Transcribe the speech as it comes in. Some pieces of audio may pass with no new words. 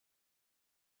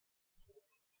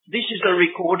This is a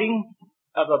recording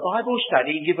of a Bible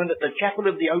study given at the Chapel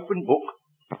of the Open Book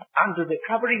under the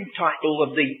covering title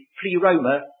of the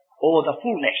Pleroma, or the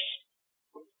Fullness.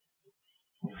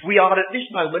 We are at this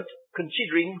moment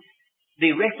considering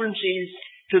the references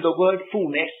to the word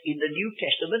fullness in the New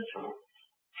Testament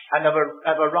and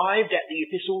have arrived at the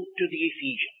epistle to the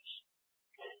Ephesians.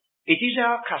 It is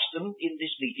our custom in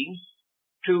this meeting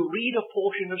to read a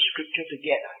portion of Scripture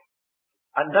together.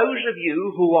 And those of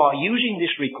you who are using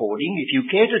this recording, if you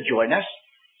care to join us,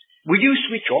 will you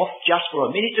switch off just for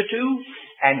a minute or two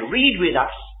and read with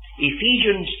us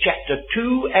Ephesians chapter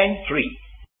 2 and 3.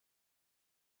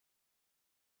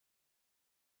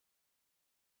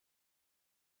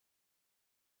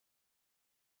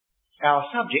 Our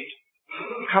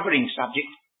covering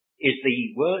subject, is the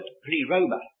word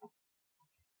pleroma,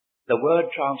 the word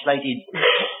translated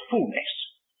fullness.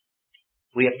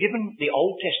 We have given the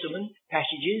Old Testament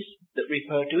passages that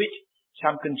refer to it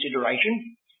some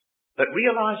consideration, but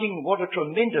realizing what a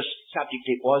tremendous subject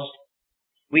it was,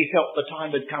 we felt the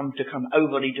time had come to come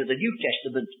over into the New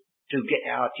Testament to get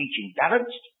our teaching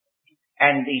balanced,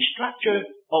 and the structure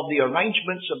of the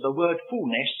arrangements of the word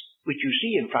fullness, which you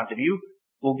see in front of you,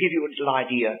 will give you a little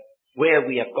idea where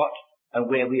we have got and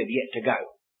where we have yet to go.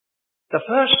 The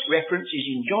first reference is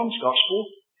in John's Gospel,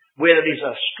 where there is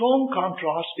a strong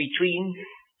contrast between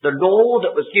the law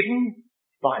that was given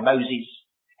by Moses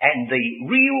and the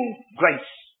real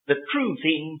grace, the true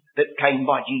thing that came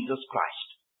by Jesus Christ,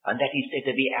 and that is said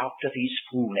to be out of his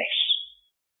fullness.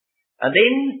 And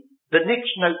then the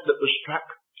next note that was struck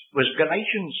was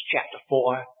Galatians chapter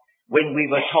 4, when we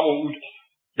were told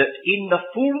that in the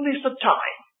fullness of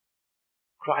time,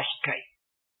 Christ came.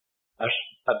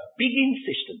 A big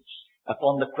insistence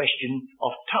upon the question of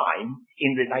time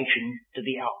in relation to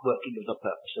the outworking of the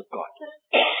purpose of God.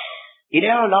 In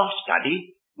our last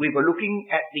study, we were looking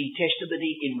at the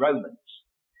testimony in Romans,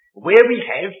 where we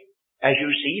have, as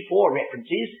you see, 4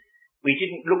 references. We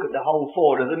didn't look at the whole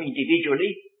 4 of them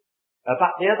individually,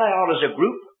 but there they are as a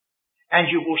group, and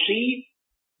you will see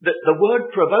that the word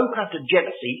provoke unto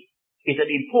jealousy is an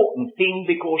important thing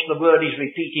because the word is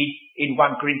repeated in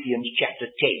 1 Corinthians chapter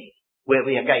 10, where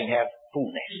we again have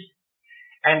fullness.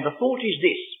 And the thought is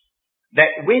this,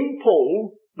 that when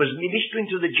Paul was ministering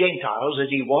to the Gentiles, as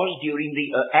he was during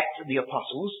the Acts of the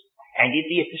Apostles and in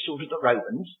the Epistle to the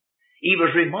Romans, he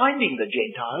was reminding the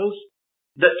Gentiles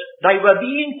that they were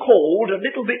being called a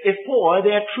little bit before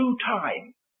their true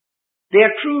time.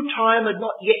 Their true time had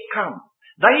not yet come.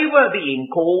 They were being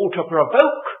called to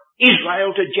provoke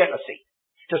Israel to jealousy,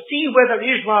 to see whether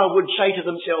Israel would say to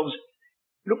themselves,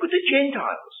 look at the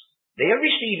Gentiles. They're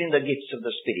receiving the gifts of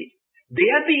the Spirit.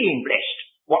 They're being blessed.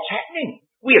 What's happening?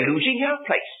 We're losing our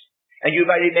place. And you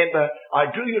may remember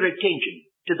I drew your attention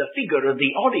to the figure of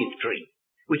the olive tree,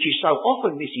 which is so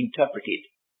often misinterpreted.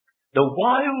 The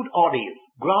wild olive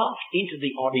grafted into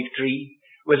the olive tree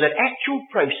was an actual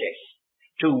process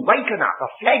to waken up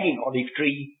a flagging olive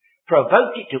tree,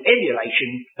 provoke it to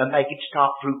emulation, and make it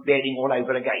start fruit bearing all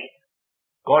over again.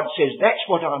 God says, that's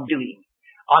what I'm doing.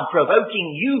 I'm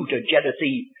provoking you to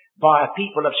jealousy by a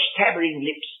people of stammering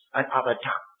lips and other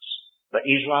tongues. But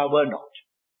Israel were not.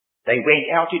 They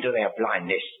went out into their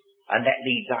blindness, and that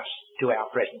leads us to our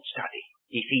present study,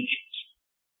 Ephesians.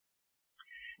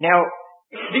 Now,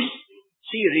 this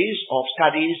series of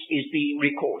studies is being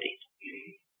recorded,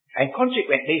 and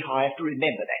consequently I have to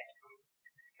remember that.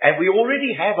 And we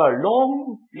already have a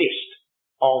long list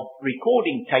of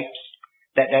recording tapes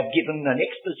that have given an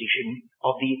exposition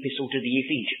of the epistle to the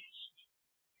Ephesians.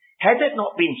 Had that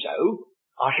not been so,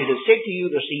 I should have said to you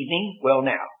this evening, well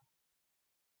now,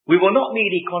 we will not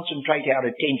merely concentrate our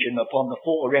attention upon the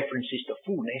 4 references to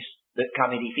fullness that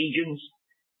come in Ephesians,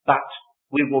 but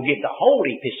we will give the whole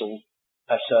epistle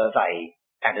a survey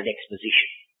and an exposition.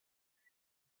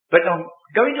 But I'm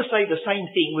going to say the same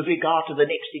thing with regard to the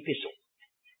next epistle.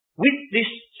 With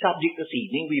this subject this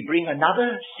evening, we bring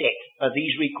another set of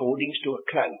these recordings to a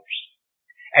close.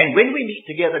 And when we meet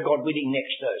together, God willing,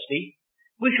 next Thursday,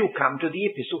 we shall come to the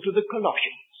epistle to the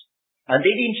Colossians. And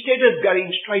then instead of going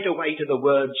straight away to the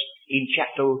words in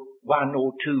chapter 1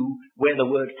 or 2 where the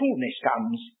word fullness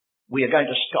comes, we are going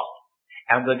to stop.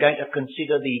 And we're going to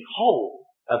consider the whole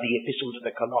of the epistle to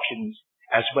the Colossians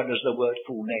as well as the word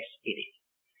fullness in it.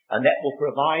 And that will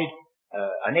provide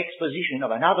an exposition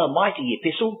of another mighty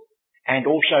epistle and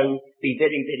also be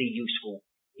very, very useful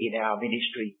in our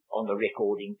ministry on the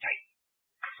recording tape.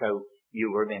 So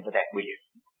you'll remember that, will you?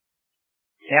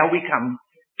 Now we come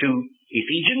to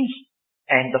Ephesians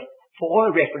and the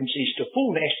 4 references to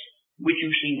fullness which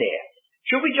you see there.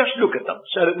 Shall we just look at them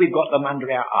so that we've got them under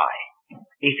our eye?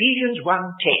 Ephesians 1:10.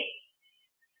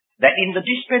 that in the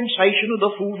dispensation of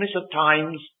the fullness of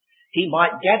times he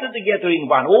might gather together in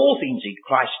one all things in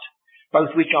Christ,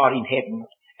 both which are in heaven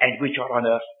and which are on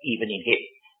earth, even in him.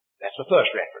 That's the first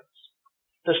reference.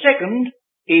 The second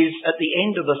is at the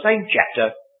end of the same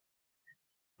chapter,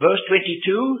 verse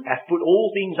 22, hath put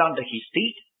all things under his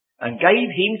feet, and gave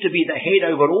him to be the head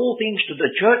over all things to the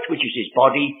church, which is his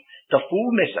body, the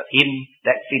fullness of him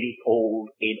that filleth all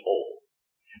in all.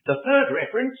 The third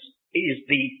reference is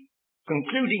the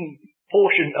concluding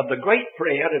portion of the great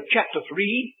prayer of chapter 3,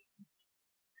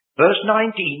 verse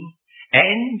 19,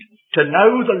 and to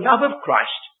know the love of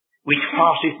Christ, which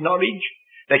passeth knowledge,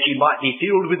 that ye might be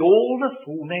filled with all the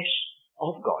fullness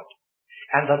of God.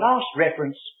 And the last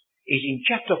reference is in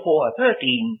chapter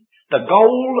 4:13, the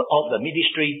goal of the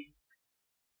ministry,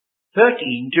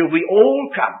 13, till we all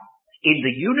come in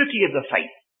the unity of the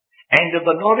faith and of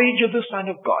the knowledge of the Son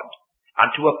of God,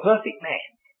 unto a perfect man,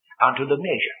 unto the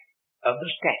measure of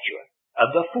the stature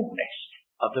of the fullness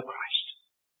of the Christ.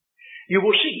 You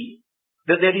will see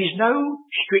that there is no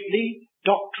strictly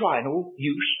doctrinal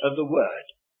use of the word.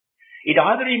 It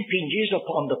either impinges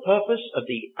upon the purpose of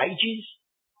the ages,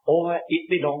 or it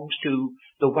belongs to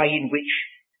the way in which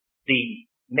the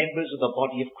members of the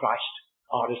body of Christ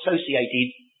are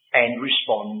associated and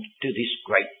respond to this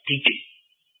great teaching.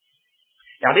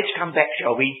 Now let's come back,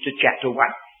 shall we, to chapter 1.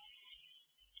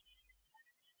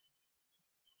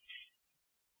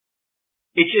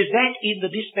 It says that in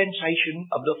the dispensation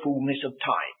of the fullness of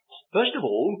times. First of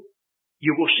all,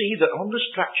 you will see that on the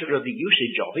structure of the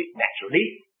usage of it,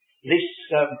 naturally, this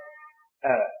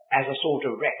as a sort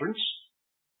of reference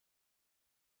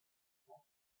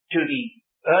to the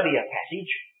earlier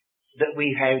passage that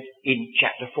we have in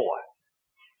chapter 4.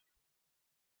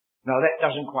 Now that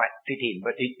doesn't quite fit in,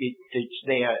 but it's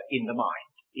there in the mind.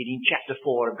 In chapter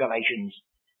 4 of Galatians,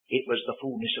 it was the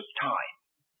fullness of time.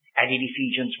 And in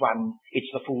Ephesians 1,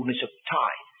 it's the fullness of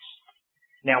times.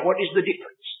 Now what is the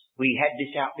difference? We had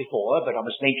this out before, but I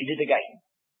must mention it again.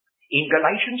 In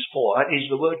Galatians 4 is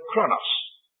the word chronos.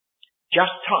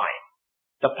 Just time.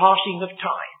 The passing of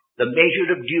time. The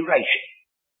measure of duration.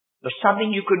 The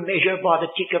something you can measure by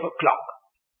the tick of a clock.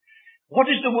 What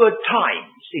is the word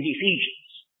times in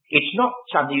Ephesians? It's not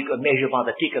something you can measure by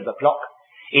the tick of the clock.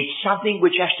 It's something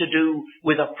which has to do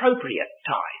with appropriate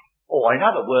time. Or in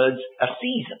other words, a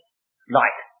season.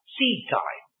 Like seed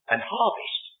time and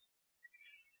harvest.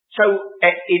 So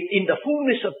in the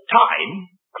fullness of time,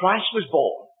 Christ was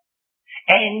born.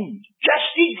 And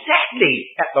just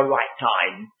exactly at the right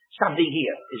time, something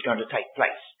here is going to take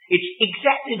place. It's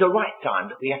exactly the right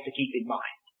time that we have to keep in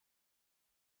mind.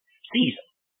 Season.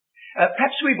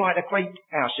 Perhaps we might acquaint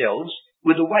ourselves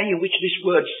with the way in which this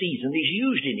word season is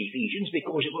used in Ephesians,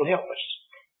 because it will help us.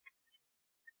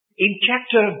 In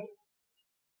chapter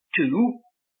 2,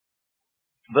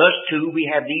 verse 2,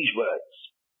 we have these words.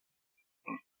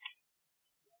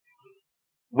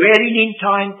 Wherein in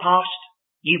time past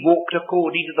ye walked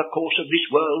according to the course of this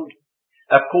world,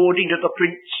 according to the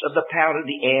prince of the power of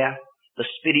the air, the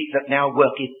spirit that now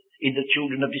worketh in the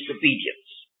children of disobedience.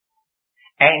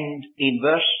 And in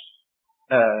verse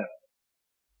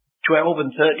 12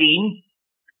 and 13,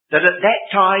 that at that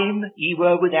time ye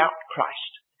were without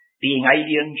Christ, being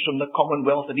aliens from the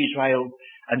commonwealth of Israel,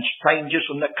 and strangers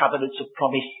from the covenants of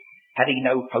promise, having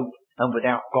no hope, and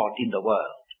without God in the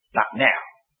world. But now,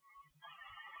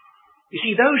 you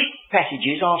see, those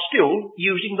passages are still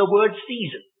using the word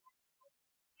season.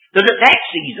 That at that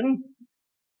season,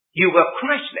 you were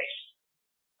Christless,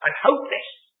 and hopeless,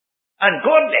 and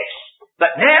godless.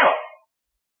 But now,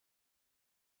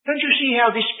 don't you see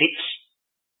how this fits?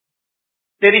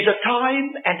 There is a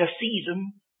time and a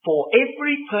season for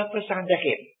every purpose under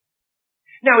heaven.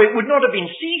 Now, it would not have been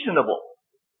seasonable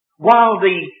while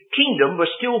the kingdom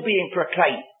was still being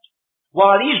proclaimed,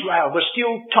 while Israel was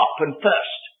still top and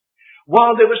first,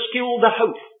 while there was still the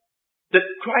hope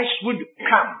that Christ would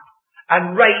come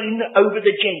and reign over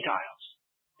the Gentiles.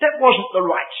 That wasn't the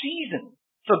right season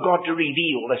for God to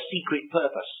reveal a secret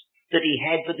purpose that he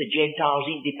had for the Gentiles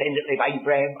independently of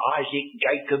Abraham, Isaac,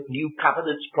 Jacob, new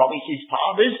covenants, promises,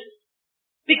 fathers,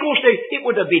 because it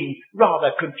would have been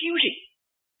rather confusing.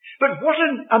 But what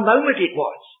a moment it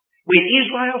was when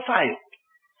Israel failed,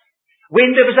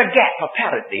 when there was a gap,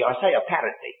 apparently, I say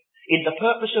apparently, in the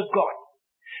purpose of God,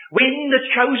 when the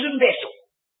chosen vessel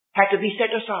had to be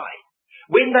set aside,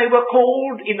 when they were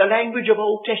called in the language of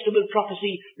Old Testament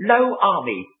prophecy, lo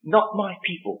army, not my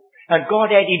people. And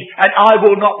God added, and I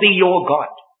will not be your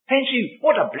God. Fancy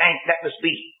what a blank that must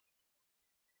be.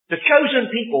 The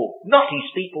chosen people, not his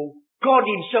people, God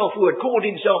himself, who had called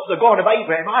himself the God of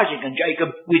Abraham, Isaac and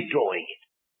Jacob, withdrawing it.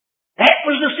 That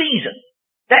was the season.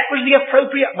 That was the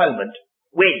appropriate moment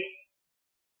when,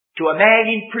 to a man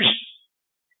in prison,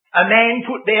 a man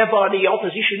put there by the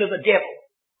opposition of the devil,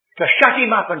 to shut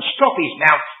him up and stop his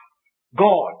mouth,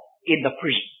 God, in the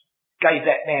prison, gave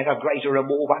that man a greater and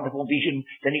more wonderful vision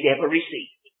than he'd ever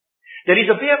received. There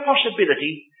is a bare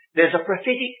possibility, there's a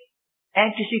prophetic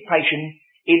anticipation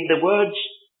in the words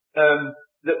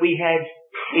that we have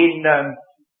in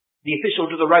the Epistle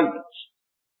to the Romans,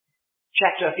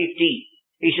 chapter 15.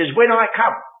 He says, when I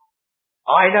come,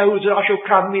 I know that I shall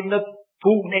come in the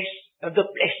fullness of the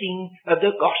blessing of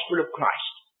the gospel of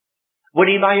Christ. When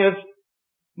he may have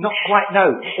not quite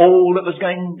known all that was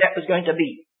going to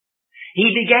be, he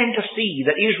began to see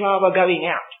that Israel were going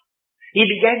out. He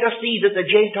began to see that the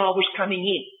Gentile was coming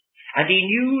in. And he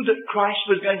knew that Christ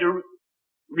was going to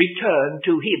return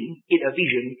to him in a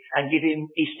vision and give him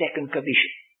his second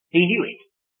commission. He knew it.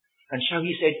 And so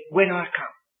he said, when I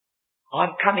come,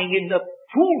 I'm coming in the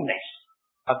fullness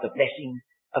of the blessing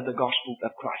of the gospel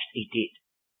of Christ. He did.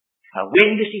 And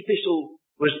when this epistle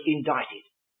was indited,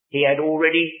 he had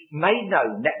already made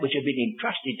known that which had been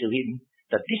entrusted to him,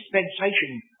 the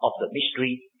dispensation of the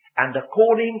mystery and the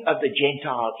calling of the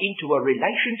Gentile into a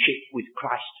relationship with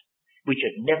Christ, which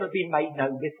had never been made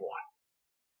known before.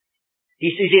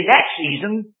 He says, in that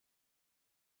season,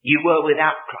 you were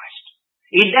without Christ.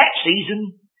 In that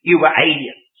season, you were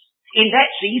aliens. In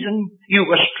that season, you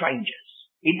were strangers.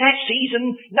 In that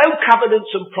season, no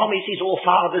covenants and promises or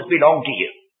fathers belong to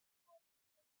you.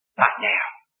 But now,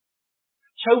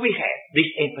 so we have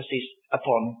this emphasis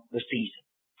upon the season.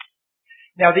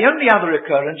 Now, the only other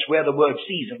occurrence where the word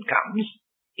season comes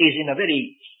is in a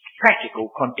very practical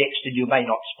context, and you may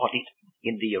not spot it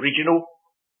in the original.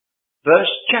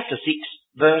 Chapter 6,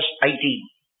 verse 18.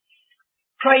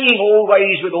 Praying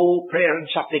always with all prayer and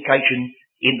supplication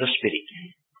in the Spirit.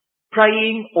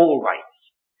 Praying always,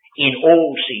 in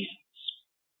all seasons.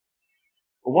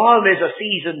 While there's a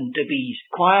season to be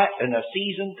quiet, and a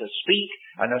season to speak,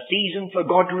 and a season for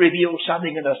God to reveal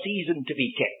something, and a season to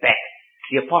be kept back,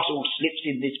 the apostle slips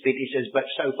in this bit. He says, but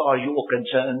so far as you're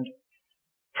concerned,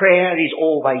 prayer is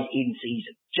always in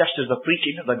season. Just as the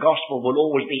preaching of the gospel will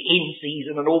always be in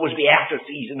season and always be out of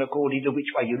season according to which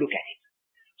way you look at it.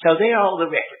 So there are the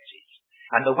references.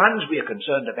 And the ones we are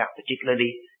concerned about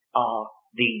particularly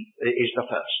is the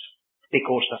first.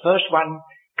 Because the first one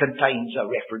contains a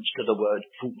reference to the word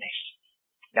fullness.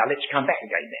 Now let's come back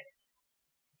again then.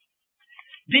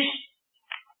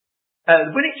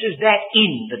 When it says that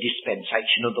in the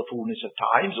dispensation of the fullness of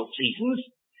times or seasons,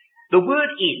 the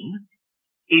word in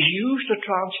is used to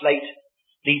translate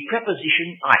the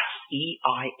preposition eis,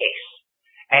 E-I-S.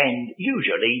 And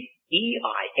usually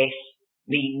E-I-S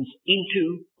means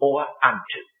into or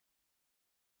unto.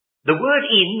 The word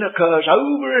in occurs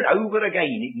over and over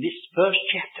again in this first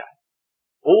chapter.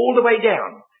 All the way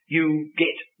down, you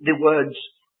get the words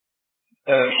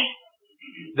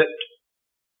that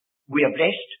we are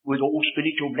blessed with all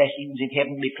spiritual blessings in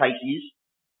heavenly places.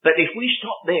 But if we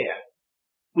stop there,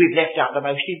 we've left out the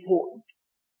most important.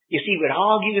 You see, we're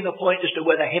arguing the point as to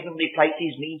whether heavenly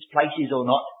places means places or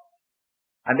not.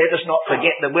 And let us not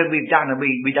forget that when we've done and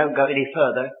we don't go any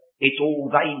further, it's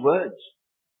all vain words.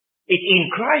 It's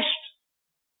in Christ.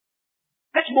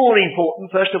 That's more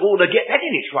important, first of all, to get that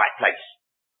in its right place.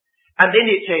 And then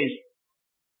it says,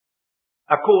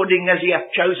 according as he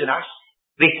hath chosen us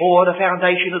before the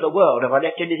foundation of the world. Have I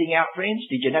left anything out, friends?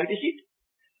 Did you notice it?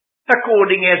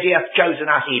 According as he hath chosen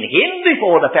us in him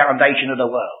before the foundation of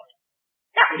the world.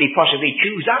 How could he possibly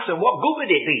choose us, and what good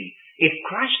would it be if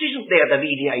Christ isn't there, the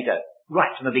mediator,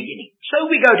 right from the beginning? So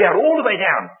we go down, all the way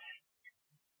down,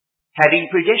 having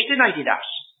predestinated us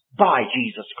by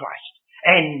Jesus Christ,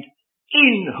 and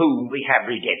in whom we have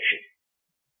redemption.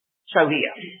 So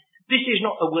here, this is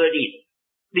not the word in,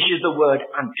 this is the word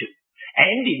unto.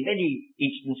 And in many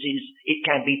instances, it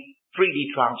can be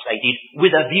freely translated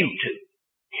with a view to.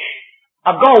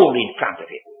 A goal in front of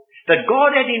him. That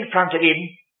God had in front of him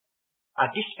a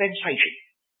dispensation.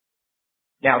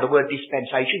 Now, the word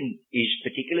dispensation is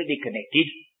particularly connected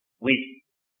with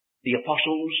the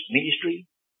apostles' ministry.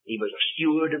 He was a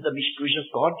steward of the mysteries of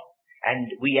God,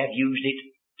 and we have used it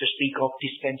to speak of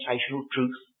dispensational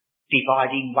truth,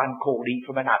 dividing one calling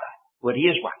from another. Well,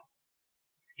 here's one.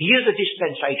 Here's a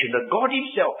dispensation that God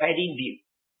himself had in view.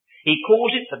 He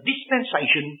calls it the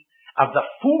dispensation of the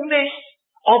fullness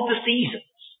of the seasons.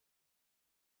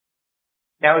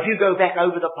 Now, if you go back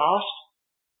over the past,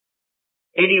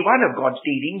 any one of God's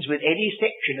dealings with any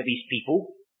section of his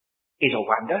people is a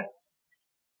wonder.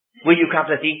 When you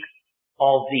come to think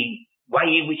of the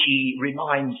way in which he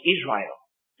reminds Israel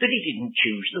that he didn't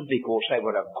choose them because they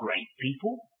were a great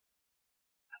people,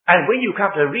 And when you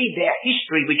come to read their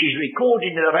history, which is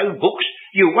recorded in their own books,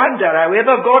 you wonder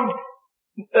however God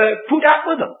put up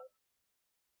with them.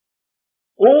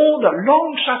 All the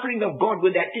long suffering of God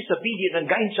with that disobedient and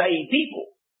gainsaying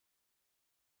people.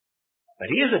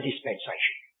 But here's a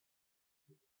dispensation.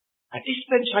 A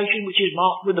dispensation which is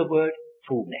marked with the word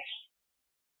fullness.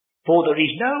 For there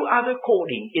is no other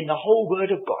calling in the whole word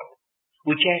of God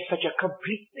which has such a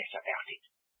completeness about it.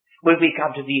 When we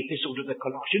come to the epistle to the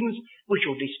Colossians, we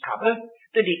shall discover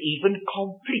that it even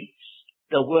completes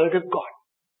the word of God.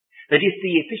 That if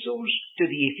the epistles to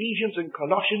the Ephesians and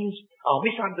Colossians are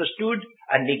misunderstood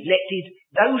and neglected,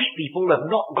 those people have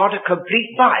not got a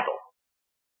complete Bible.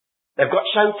 They've got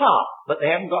so far, but they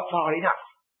haven't got far enough.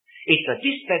 It's a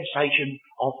dispensation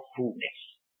of fullness.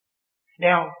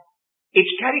 Now,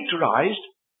 it's characterized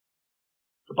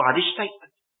by this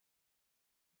statement.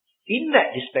 In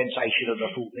that dispensation of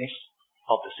the fullness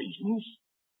of the seasons,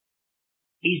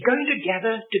 he's going to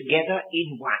gather together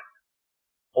in one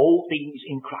all things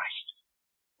in Christ.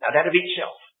 Now that of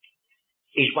itself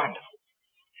is wonderful.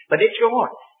 But let's go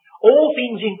on. All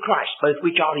things in Christ, both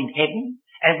which are in heaven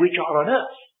and which are on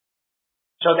earth.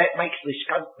 So that makes the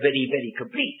scope very, very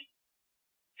complete.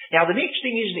 Now the next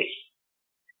thing is this.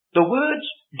 The words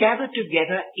gathered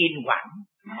together in one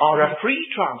are a free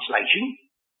translation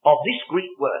of this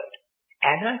Greek word,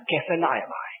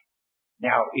 anakephalaimai.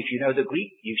 Now, if you know the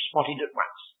Greek, you've spotted it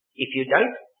once. If you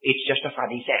don't, it's just a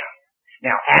funny sound.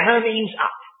 Now, ana means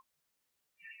up.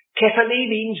 Kephali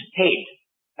means head,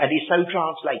 and is so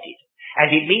translated.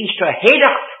 And it means to head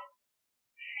up.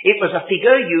 It was a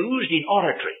figure used in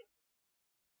oratory.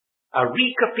 A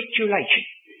recapitulation.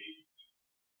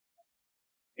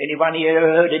 Anyone here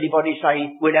heard anybody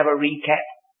say, we'll have a recap?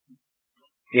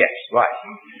 Yes, right.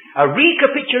 A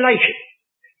recapitulation.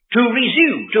 To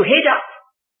resume, to head up.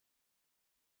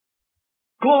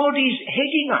 God is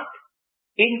heading up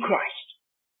in Christ.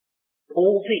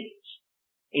 All things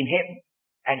in heaven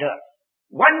and earth.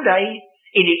 One day,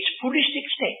 in its fullest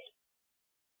extent.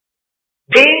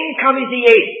 Then cometh the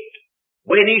end,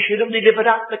 when he should have delivered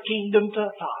up the kingdom to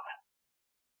the Father.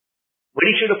 When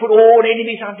he should have put all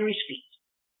enemies under his feet.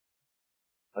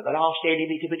 But the last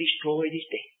enemy to be destroyed is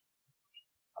death.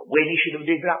 When he should have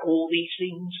delivered up all these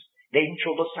things, then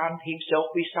shall the Son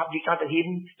himself be subject unto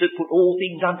him that put all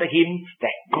things unto him,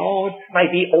 that God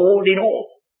may be all in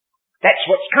all. That's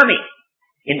what's coming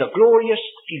in the glorious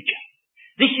future.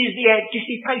 This is the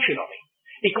anticipation of it.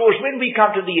 Because when we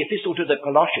come to the epistle to the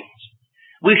Colossians,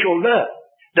 we shall learn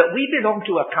that we belong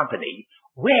to a company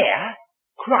where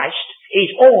Christ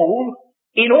is all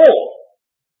in all.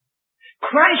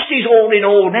 Christ is all in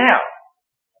all now.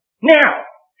 Now,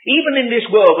 even in this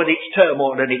world with its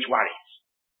turmoil and its worries.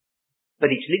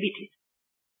 But it's limited.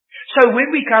 So when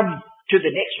we come to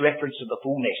the next reference of the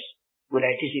fullness, we'll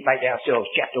anticipate ourselves,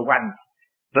 chapter 1,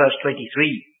 verse 23,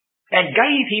 and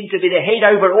gave him to be the head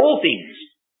over all things.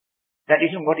 That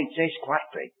isn't what it says quite,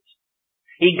 friends.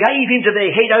 He gave him to be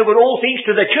the head over all things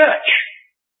to the church.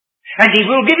 And he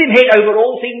will give him head over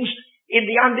all things in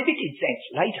the unlimited sense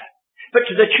later. But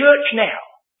to the church now.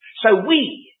 So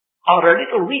we are a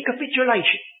little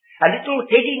recapitulation, a little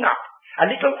heading up, a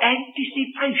little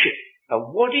anticipation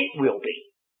of what it will be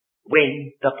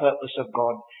when the purpose of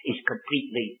God is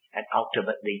completely and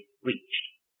ultimately reached.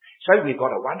 So we've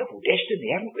got a wonderful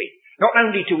destiny, haven't we? Not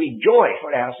only to enjoy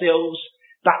for ourselves,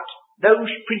 but those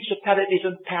principalities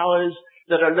and powers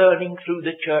that are learning through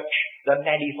the church the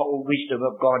manifold wisdom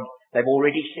of God, they've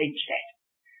already sensed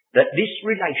that this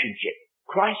relationship,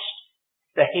 Christ,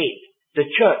 the head, the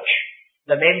church,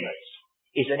 the members,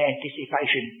 is an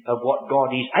anticipation of what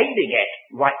God is aiming at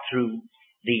right through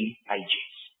the ages.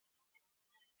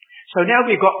 So now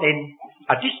we've got then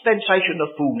a dispensation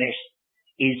of fullness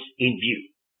is in view.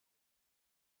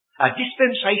 A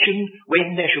dispensation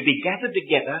when there shall be gathered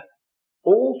together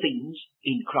all things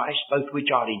in Christ, both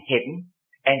which are in heaven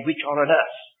and which are on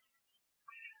earth.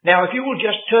 Now if you will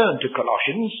just turn to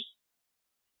Colossians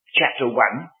chapter 1,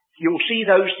 you'll see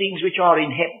those things which are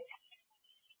in heaven.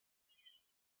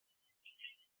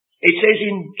 It says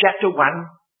in chapter 1,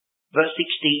 verse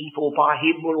 16, for by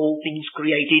him were all things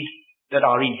created that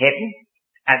are in heaven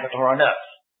and that are on earth.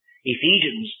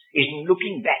 Ephesians isn't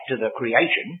looking back to the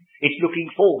creation, it's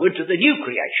looking forward to the new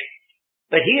creation.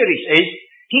 But here he says,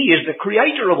 he is the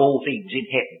creator of all things in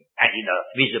heaven and in earth,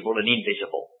 visible and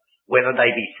invisible, whether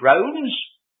they be thrones,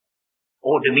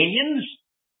 or dominions,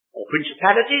 or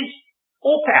principalities,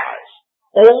 or powers.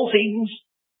 All things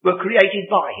were created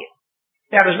by him.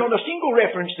 Now there's not a single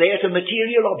reference there to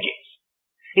material objects.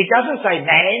 It doesn't say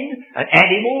man, an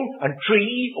animal, a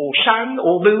tree, or sun,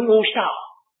 or moon, or star.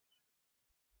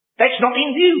 That's not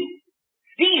in view.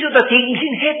 These are the things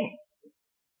in heaven.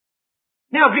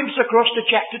 Now glimpse across to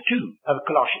chapter 2 of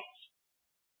Colossians.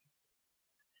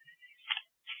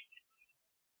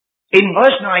 In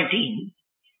verse 19,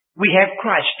 we have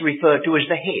Christ referred to as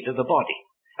the head of the body,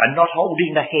 and not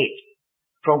holding the head,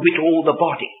 from which all the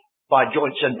body, by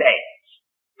joints and bands.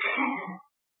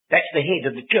 That's the head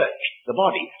of the church, the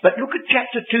body. But look at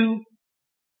chapter 2,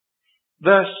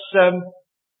 verse 10.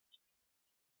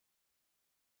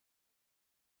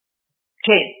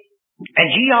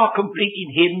 And ye are complete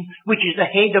in him, which is the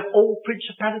head of all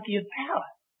principality and power.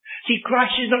 See,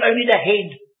 Christ is not only the head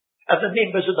of the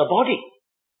members of the body,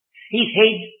 he's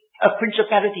head of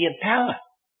principality and power.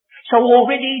 So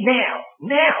already now,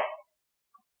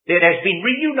 there has been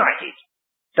reunited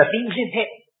the things in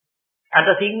heaven and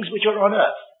the things which are on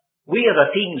earth. We are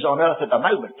the things on earth at the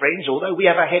moment, friends, although we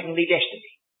have a heavenly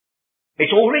destiny.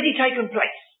 It's already taken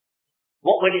place.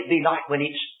 What will it be like when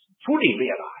it's fully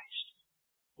realized?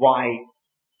 Why,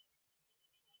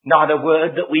 neither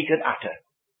word that we can utter,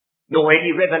 nor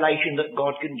any revelation that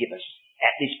God can give us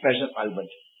at this present moment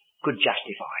could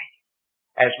justify.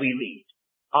 As we read,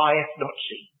 eye hath not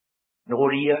seen,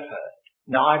 nor ear heard,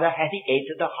 neither hath it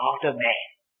entered the heart of man.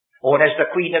 Or as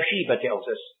the Queen of Sheba tells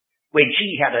us, when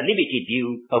she had a limited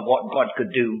view of what God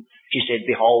could do, she said,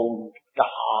 behold, the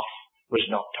half was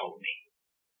not told me.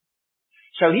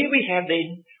 So here we have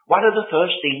then one of the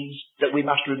first things that we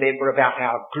must remember about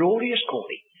our glorious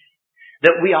calling,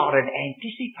 that we are an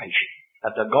anticipation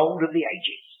of the goal of the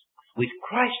ages, with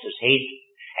Christ as head,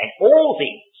 and all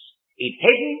things in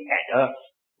heaven and earth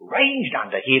ranged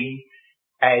under him,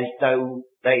 as though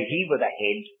he were the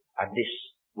head and this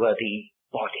were the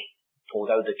body.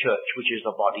 Although the church, which is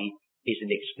the body, is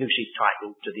an exclusive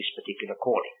title to this particular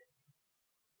calling.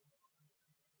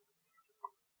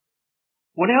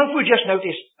 Well, now if we just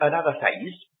notice another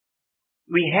phase,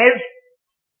 we have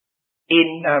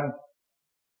in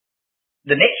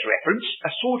the next reference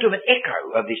a sort of an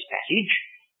echo of this passage.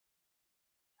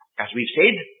 As we've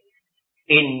said,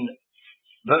 in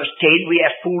verse 10 we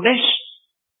have fullness.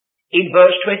 In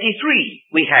verse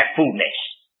 23 we have fullness.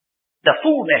 The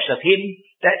fullness of him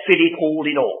that filleth all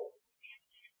in all.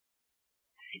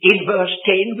 In verse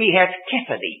 10 we have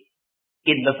kephale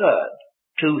in the verb,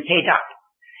 to head up.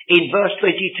 In verse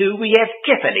 22 we have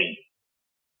kephale,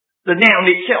 the noun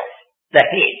itself, the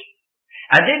head.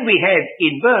 And then we have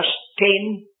in verse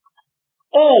 10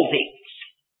 all things.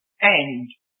 And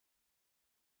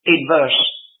in verse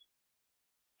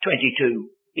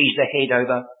 22 he's the head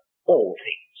over all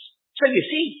things. So you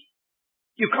see,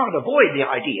 you can't avoid the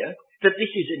idea that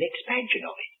this is an expansion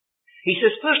of it. He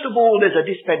says, first of all, there's a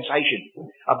dispensation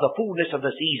of the fullness of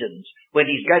the seasons, when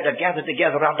he's going to gather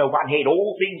together under one head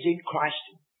all things in Christ,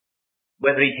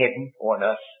 whether in heaven or on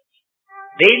earth.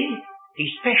 Then he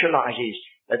specializes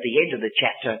at the end of the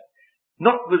chapter,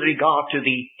 not with regard to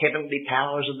the heavenly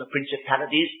powers and the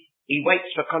principalities. He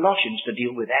waits for Colossians to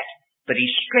deal with that, but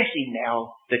he's stressing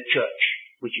now the church,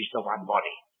 which is the one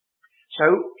body.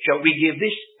 So, shall we give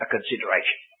this a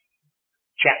consideration?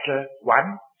 Chapter 1.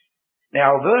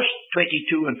 Now, verse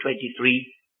 22 and 23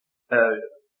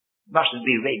 mustn't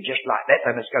be read just like that.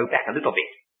 They must go back a little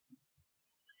bit.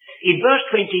 In verse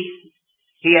 20,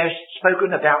 he has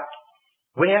spoken about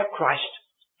where Christ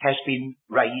has been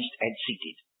raised and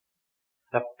seated.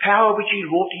 The power which he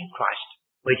wrought in Christ,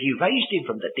 when he raised him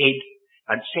from the dead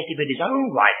and set him at his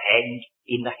own right hand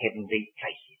in the heavenly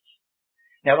places.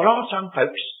 Now, there are some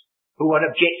folks who are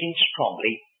objecting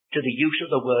strongly to the use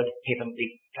of the word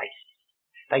heavenly places.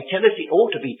 They tell us it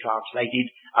ought to be translated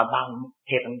among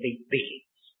heavenly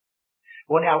beings.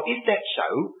 Well now, if that's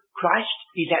so, Christ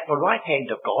is at the right hand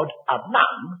of God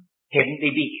among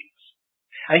heavenly beings.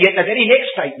 And yet the very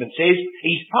next statement says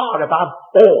he's far above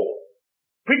all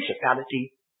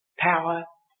principality, power,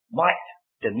 might,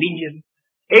 dominion,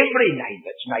 every name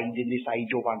that's named in this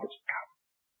age or one that's come.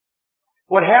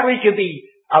 Well, how is he to be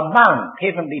among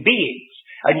heavenly beings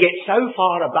and yet so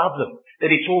far above them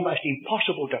that it's almost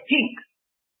impossible to think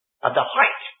of the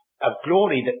height of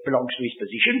glory that belongs to his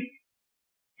position?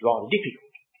 It's rather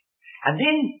difficult. And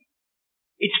then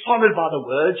it's followed by the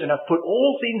words, and have put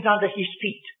all things under his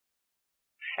feet.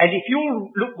 And if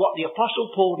you look what the Apostle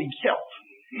Paul himself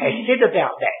has said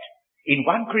about that in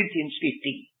 1 Corinthians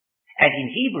 15 and in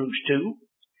Hebrews 2,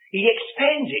 he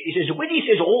expands it. He says, when he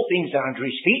says all things are under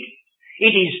his feet,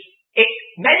 it is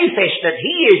manifest that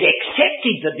he is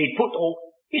accepted that they put all.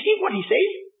 You see what he says?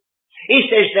 He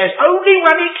says there's only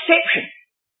one exception.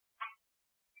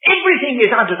 Everything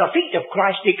is under the feet of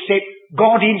Christ except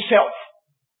God himself.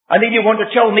 And then you want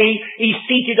to tell me he's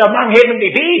seated among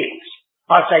heavenly beings.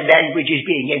 I say language is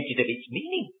being emptied of its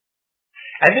meaning.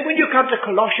 And then when you come to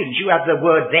Colossians, you have the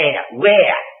word there.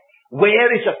 Where? Where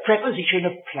is a preposition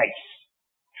of place.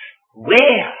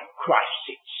 Where Christ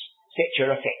sits, sets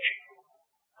your affection.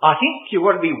 I think you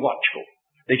want to be watchful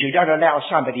that you don't allow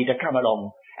somebody to come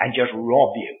along and just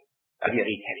rob you of your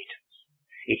inheritance.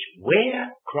 It's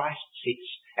where Christ sits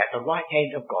at the right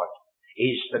hand of God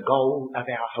is the goal of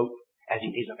our hope as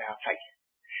it is of our faith.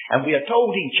 And we are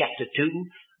told in chapter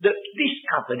 2 that this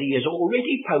company is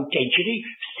already potentially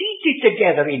seated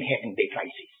together in heavenly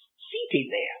places. Seated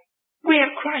there,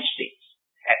 where Christ sits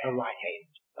at the right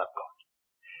hand of God.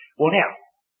 Well now,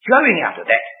 flowing out of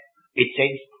that, it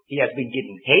says he has been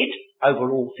given head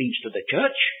over all things to the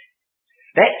church.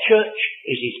 That church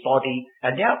is his body,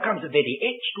 and now comes a very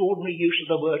extraordinary use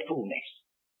of the word fullness.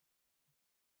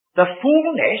 The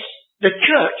fullness, the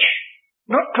church,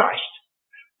 not Christ.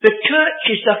 The church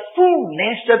is the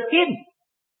fullness of him.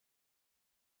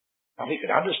 Now we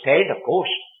can understand, of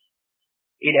course,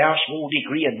 in our small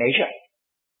degree and measure,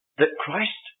 that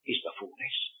Christ is the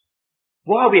fullness.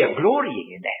 While we are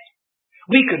glorying in that,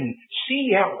 we can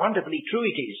see how wonderfully true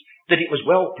it is that it was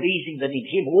well pleasing that in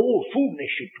him all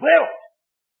fullness should dwell.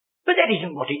 But that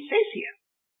isn't what it says here.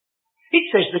 It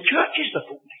says the church is the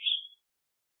fullness.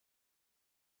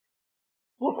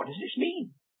 Well, what does this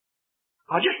mean?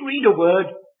 I'll just read a word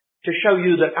to show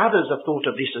you that others have thought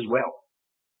of this as well.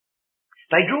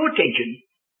 They draw attention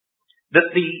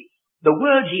that the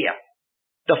word here,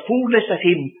 the fullness of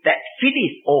him that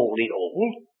filleth all in all,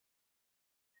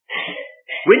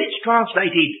 when it's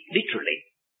translated literally,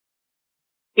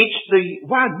 it's the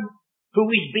one who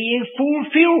is being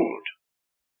fulfilled.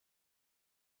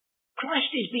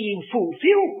 Christ is being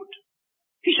fulfilled.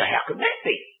 You say, how can that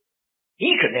be?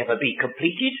 He can never be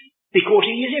completed because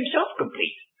he is himself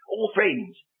complete. Oh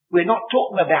friends, we're not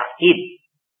talking about him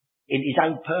in his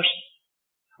own person.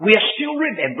 We are still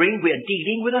remembering we're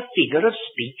dealing with a figure of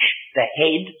speech, the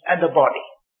head and the body.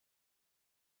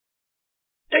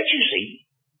 Don't you see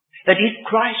that if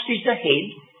Christ is the head,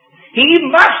 he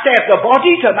must have the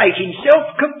body to make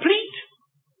himself complete?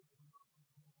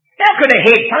 How can a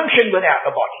head function without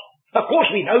the body? Of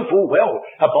course we know full well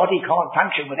a body can't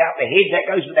function without the head. That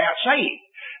goes without saying.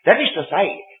 That is to say,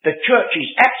 the church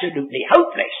is absolutely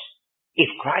hopeless if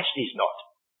Christ is not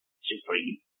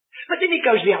supreme. But then it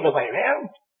goes the other way around.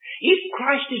 If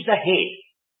Christ is the head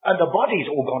and the body's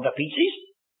all gone to pieces,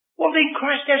 well then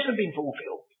Christ hasn't been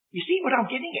fulfilled. You see what I'm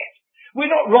getting at?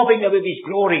 We're not robbing him of his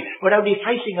glory. We're only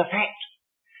facing a fact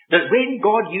that when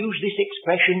God used this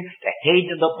expression, the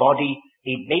head and the body,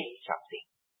 he meant something.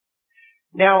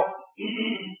 Now,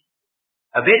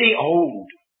 a very old,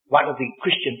 one of the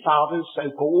Christian fathers,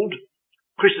 so-called,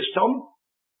 Chrysostom,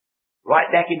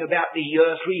 right back in about the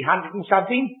year 300 and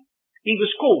something, he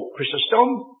was called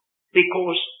Chrysostom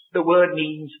because the word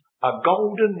means a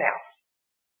golden mouth.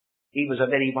 He was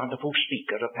a very wonderful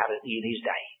speaker, apparently, in his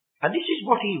day. And this is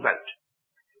what he wrote.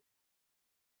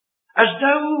 As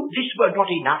though this were not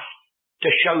enough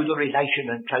to show the relation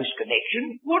and close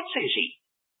connection, what says he?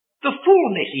 The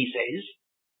fullness, he says,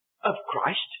 of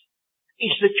Christ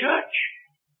is the church.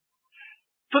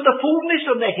 For the fullness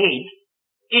of the head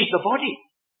is the body.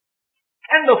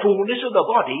 And the fullness of the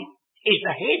body is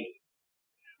the head.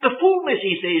 The fullness,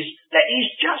 he says, that is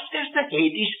just as the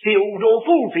head is filled or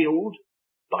fulfilled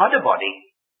by the body.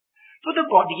 For the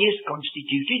body is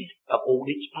constituted of all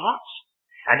its parts,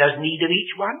 and has need of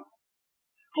each one.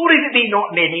 For if it be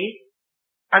not many,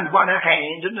 and one a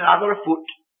hand, and another a foot,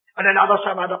 and another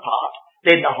some other part,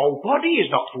 then the whole body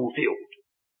is not fulfilled.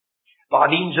 By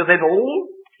means of them all,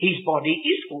 his body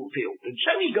is fulfilled. And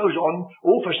so he goes on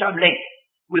all for some length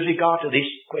with regard to this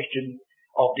question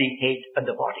of the head and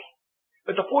the body.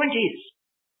 But the point is,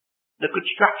 the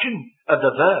construction of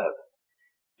the verb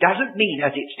doesn't mean,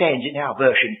 as it stands in our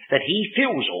version, that he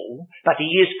fills all, but he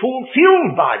is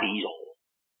fulfilled by these all,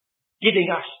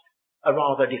 giving us a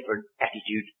rather different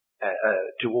attitude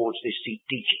towards this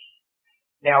teaching.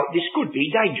 Now, this could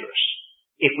be dangerous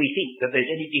if we think that there's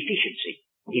any deficiency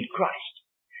in Christ,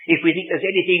 if we think there's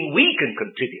anything we can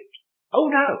contribute. Oh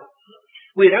no,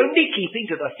 we're only keeping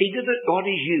to the figure that God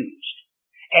has used.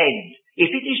 And if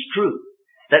it is true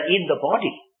that in the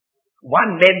body,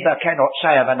 one member cannot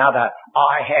say of another,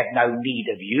 I have no need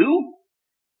of you,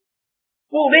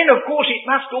 well then of course it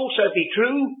must also be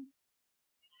true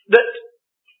that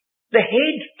the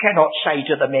head cannot say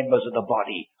to the members of the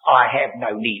body, I have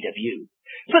no need of you.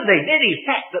 For the very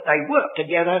fact that they work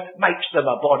together makes them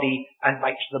a body and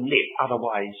makes them live.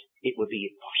 Otherwise it would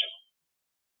be impossible.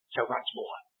 So once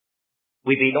more,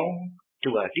 we belong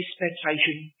to a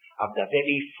dispensation of the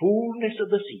very fullness of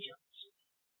the seasons,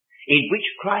 in which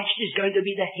Christ is going to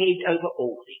be the head over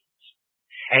all things.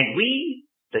 And we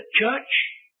The church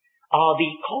are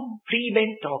the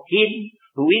complement of him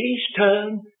who in his turn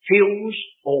fills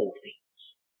all things.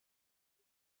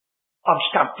 I'm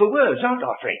stumped for words, aren't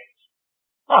I, friends?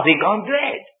 I think I'm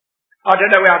glad. I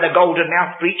don't know how the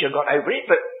golden-mouthed preacher got over it,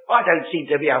 but I don't seem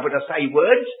to be able to say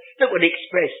words that would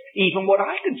express even what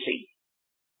I can see.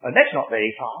 And that's not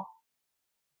very far.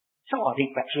 So I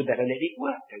think perhaps we'd better let it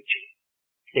work, don't you?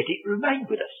 Let it remain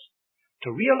with us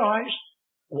to realise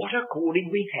what a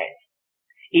calling we have.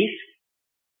 If,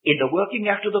 in the working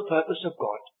out of the purpose of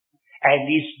God, and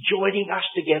is joining us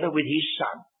together with his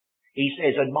Son, he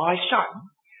says, and my Son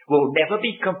will never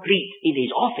be complete in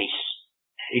his office,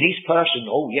 in his person.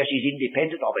 Oh yes, he's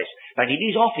independent of us, but in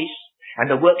his office and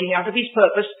the working out of his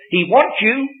purpose, he wants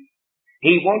you,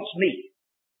 he wants me.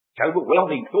 It's an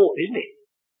overwhelming thought, isn't it?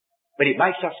 But it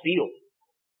makes us feel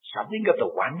something of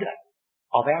the wonder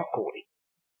of our calling.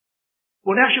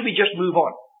 Well, now shall we just move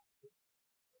on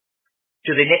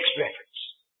to the next reference,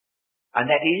 and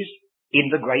that is in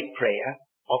the great prayer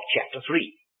of chapter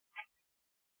 3.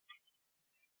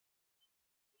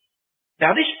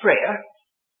 Now this prayer,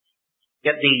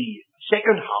 at the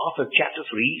second half of chapter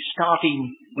 3,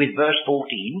 starting with verse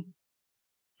 14,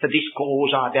 for this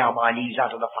cause I bow my knees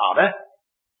unto the Father,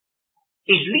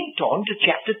 is linked on to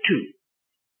chapter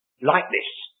 2, like this.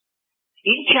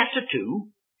 In chapter 2,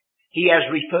 he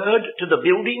has referred to the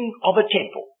building of a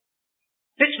temple.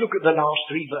 Let's look at the last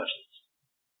 3 verses.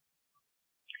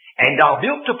 And are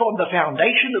built upon the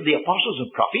foundation of the apostles and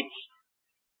prophets,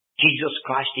 Jesus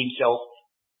Christ himself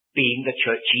being the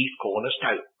church chief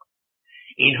cornerstone,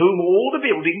 in whom all the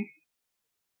building,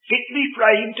 fitly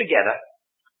framed together,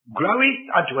 groweth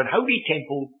unto an holy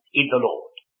temple in the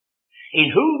Lord, in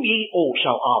whom ye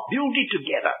also are builded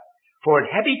together for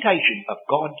an habitation of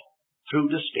God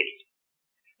through the Spirit.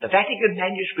 The Vatican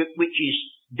manuscript, which is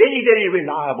very, very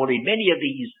reliable in many of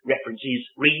these references,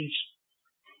 reads,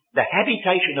 the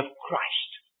habitation of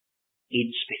Christ in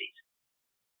spirit.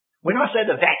 When I say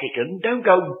the Vatican, don't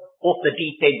go off the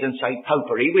deep end and say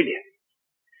popery, will you?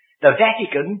 The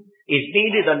Vatican is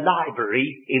merely the library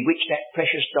in which that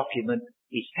precious document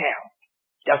is found.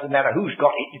 It doesn't matter who's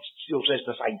got it, it still says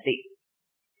the same thing.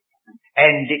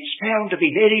 And it's found to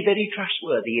be very, very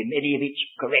trustworthy in many of its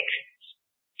corrections.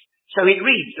 So it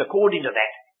reads, according to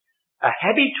that, a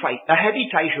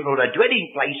habitation or a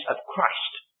dwelling place of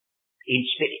Christ in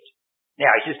spirit. Now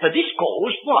it says, for this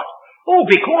cause, what? Oh,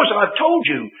 because I've told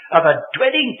you of a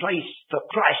dwelling place for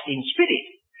Christ in spirit.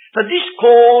 For this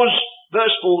cause,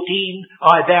 verse 14,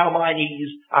 I bow my knees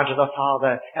unto the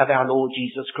Father of our Lord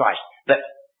Jesus Christ. But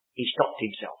he stopped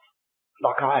himself,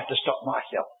 like I have to stop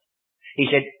myself. He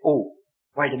said, oh,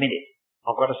 wait a minute,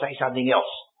 I've got to say something else.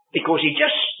 Because he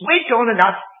just went on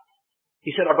enough.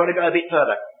 He said, I've got to go a bit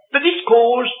further. For this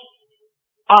cause,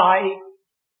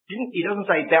 he doesn't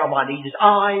say bow my knees.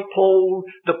 I, Paul,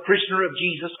 the prisoner of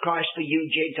Jesus Christ for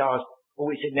you Gentiles. Oh,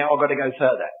 he said, now I've got to go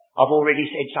further. I've already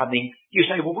said something. You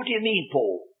say, well, what do you mean,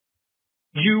 Paul?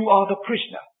 You are the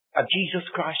prisoner of Jesus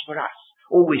Christ for us.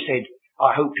 Oh, he said,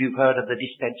 I hope you've heard of the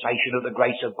dispensation of the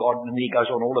grace of God. And he goes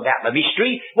on all about the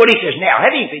mystery. Well, he says, now,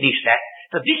 having finished that,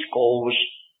 for this cause,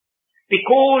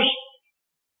 because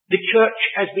the church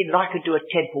has been likened to a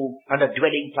temple and a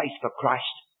dwelling place for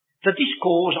Christ, for this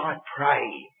cause I pray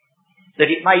that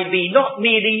it may be not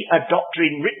merely a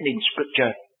doctrine written in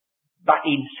Scripture, but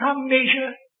in some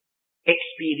measure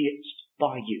experienced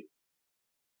by you.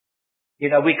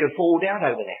 You know, we can fall down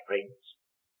over that, friends.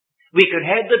 We can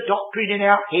have the doctrine in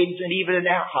our heads and even in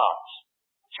our hearts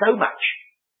so much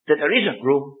that there isn't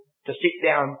room to sit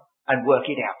down and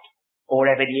work it out or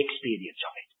have any experience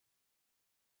of it.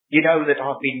 You know that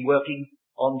I've been working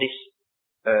on this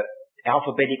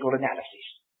alphabetical analysis.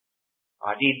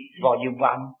 I did volume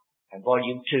 1 and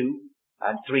volume 2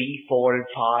 and 3, 4 and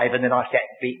 5, and then I sat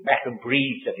back and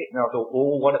breathed at it, and I thought,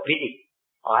 oh, what a pity.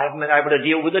 I haven't been able to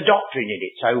deal with the doctrine in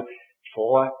it. So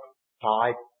 4,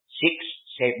 5, 6,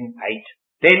 7,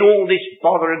 8. Then all this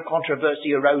bother and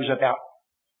controversy arose about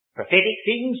prophetic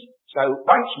things. So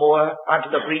once more,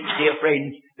 unto the breach, dear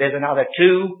friends, there's another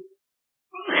 2.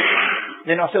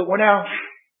 Then I thought, well now,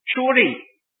 surely,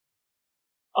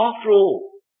 after all,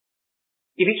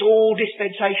 if it's all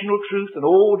dispensational truth and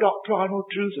all doctrinal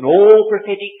truth and all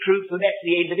prophetic truth and that's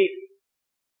the end of it,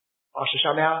 I shall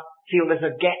somehow feel there's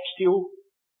a gap still.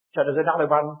 So there's another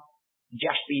one,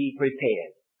 just be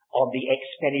prepared on the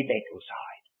experimental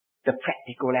side, the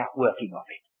practical outworking of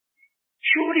it.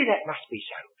 Surely that must be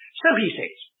so. So he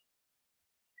says,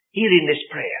 here in this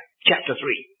prayer, chapter 3,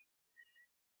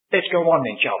 let's go on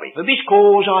then, shall we? For this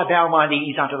cause I bow my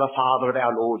knees unto the Father of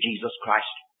our Lord Jesus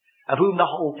Christ, of whom the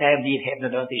whole family of heaven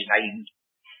and earth is named,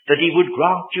 that he would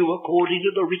grant you according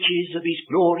to the riches of his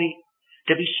glory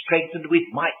to be strengthened with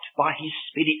might by his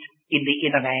Spirit in the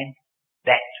inner man,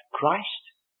 that Christ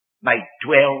may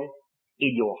dwell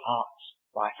in your hearts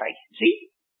by faith. See?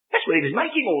 That's what he was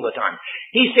making all the time.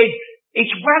 He said,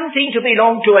 it's one thing to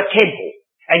belong to a temple,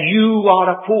 and you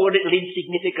are a poor little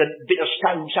insignificant bit of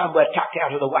stone somewhere tucked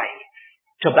out of the way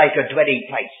to make a dwelling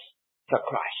place for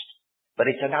Christ. But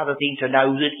it's another thing to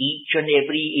know that each and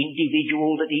every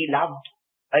individual that he loved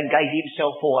and gave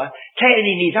himself for can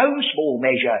in his own small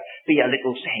measure be a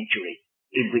little sanctuary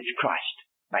in which Christ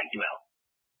may dwell.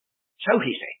 So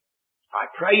he said,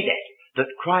 I pray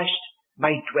that Christ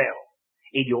may dwell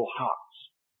in your hearts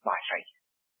by faith.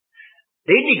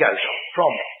 Then he goes on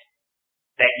from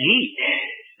that ye,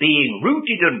 being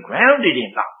rooted and grounded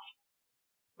in love,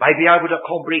 may be able to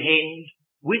comprehend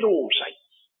with all saints.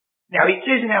 Now it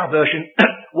says in our version,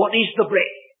 what is the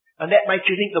breadth? And that makes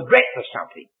you think the breadth of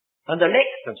something and the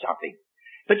length of something.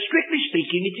 But strictly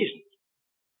speaking, it isn't.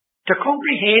 To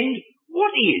comprehend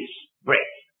what is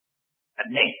breadth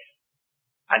and length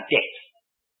and depth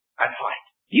and height.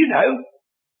 You know.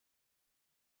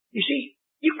 You see,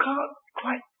 you can't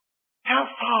quite. How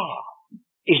far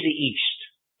is the east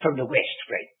from the west,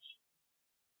 friends?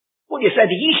 Well, you say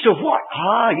the east of what?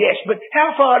 Ah, yes, but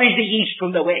how far is the east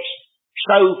from the west?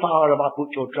 So far have I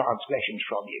put your transgressions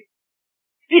from you.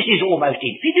 This is almost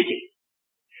infinity.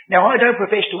 Now, I don't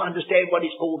profess to understand what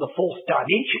is called the fourth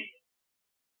dimension.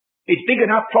 It's big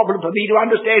enough problem for me to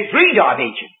understand 3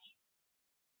 dimensions.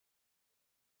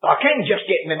 I can just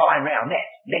get my mind around that.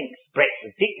 Length, breadth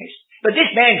and thickness. But this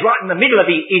man's right in the middle of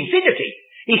the infinity.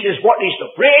 He says, what is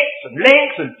the breadth and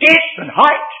length and depth and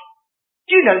height?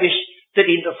 Do you notice that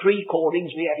in the 3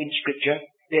 callings we have in Scripture,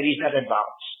 there is that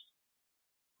advance?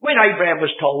 When Abraham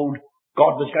was told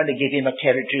God was going to give him a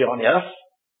territory on earth,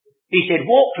 he said,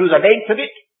 walk through the length of it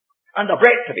and the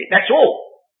breadth of it. That's all.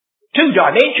 2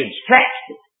 dimensions, flat.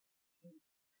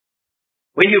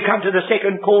 When you come to the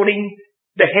second calling,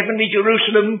 the heavenly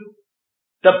Jerusalem,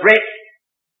 the breadth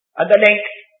and the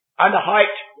length and the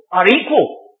height are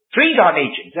equal. 3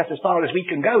 dimensions. That's as far as we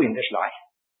can go in this life.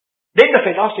 Then the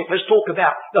philosophers talk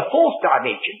about the 4th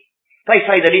dimension. They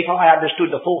say that if I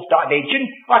understood the 4th dimension,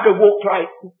 I could walk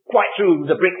quite through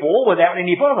the brick wall without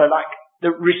any bother, like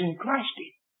the risen Christ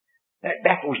did. That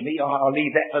baffles me. I'll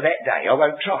leave that for that day. I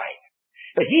won't try.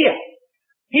 But here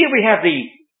we have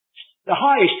the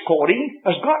highest calling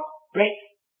has got breadth,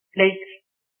 length,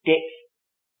 depth,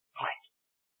 height.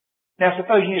 Now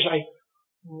supposing you say,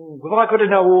 have I got to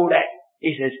know all that?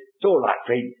 He says, it's all right,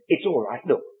 friend. It's all right.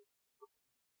 Look.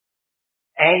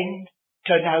 And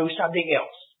to know something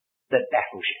else that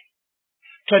baffles you.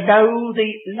 To know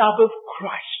the love of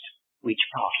Christ which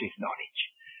passeth knowledge.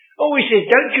 Oh, he says,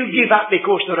 don't you give up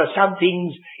because there are some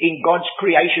things in God's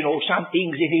creation or some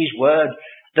things in his word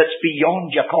that's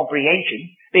beyond your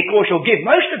comprehension, because you'll give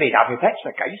most of it up if that's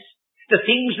the case. The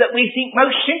things that we think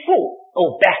most simple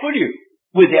or baffle you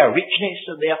with their richness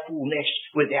and their fullness,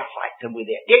 with their height and with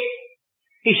their depth.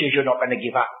 He says you're not going to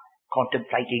give up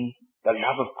contemplating the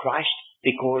love of Christ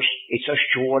because it's a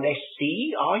shoreless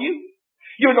sea, are you?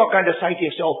 You're not going to say to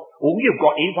yourself, oh, you've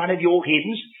got in one of your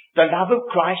hymns, the love of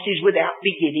Christ is without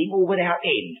beginning or without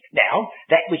end. Now,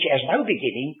 that which has no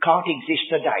beginning can't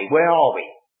exist today. Where are we?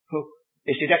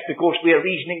 You see, that's because we are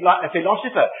reasoning like a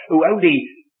philosopher who only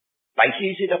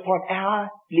bases it upon our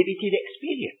limited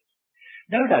experience.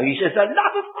 No, he says the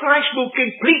love of Christ will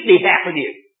completely happen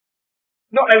you.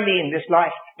 Not only in this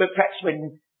life, but perhaps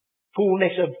when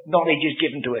fullness of knowledge is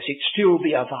given to us, it still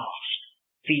be a vast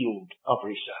field of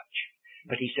research.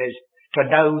 But he says, to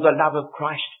know the love of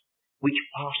Christ, which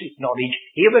passeth knowledge,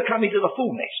 here we're coming to the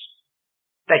fullness,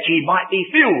 that ye might be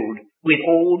filled with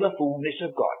all the fullness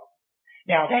of God.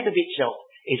 Now that of itself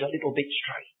is a little bit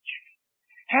strange.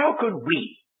 How could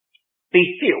we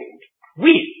be filled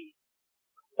with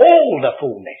all the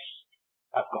fullness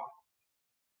of God?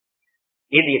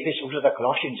 In the epistle to the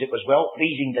Colossians, it was well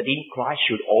pleasing that in Christ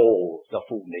should all the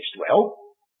fullness dwell.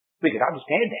 We can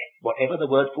understand that, whatever the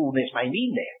word fullness may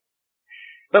mean there.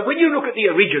 But when you look at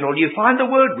the original, you find the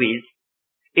word with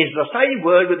is the same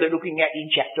word we're looking at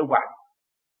in chapter 1.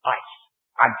 Ice,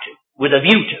 unto, with a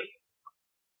view to.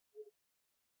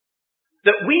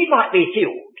 That we might be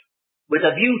filled with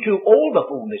a view to all the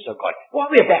fullness of God.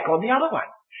 Well, we're back on the other one.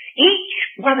 Each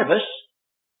one of us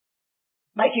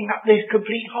making up this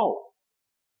complete whole.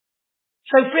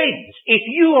 So friends, if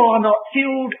you are not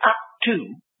filled up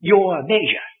to your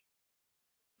measure,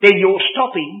 then you're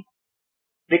stopping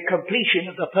the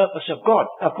completion of the purpose of God.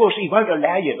 Of course, he won't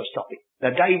allow you to stop it.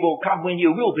 The day will come when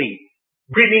you will be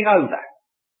brimming over.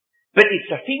 But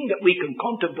it's a thing that we can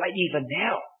contemplate even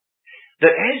now.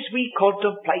 that as we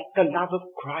contemplate the love of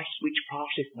Christ which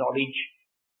passeth knowledge,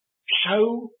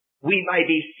 so we may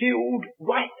be filled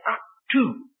right up to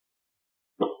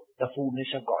the fullness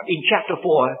of God. In chapter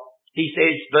 4, he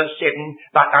says, verse 7,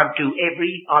 but unto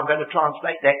every, I'm going to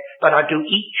translate that, but unto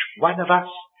each one of us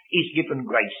is given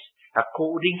grace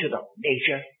according to the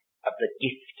measure of the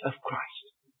gift of Christ.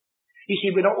 You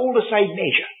see, we're not all the same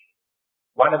measure.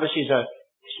 One of us is a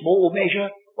small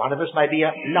measure, one of us may be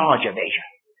a larger measure.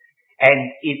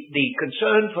 And the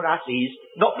concern for us is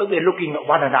not that we're looking at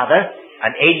one another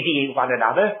and envying one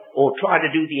another or trying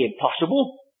to do the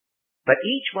impossible, but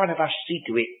each one of us see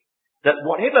to it that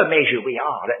whatever measure we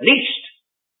are, at least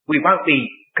we won't be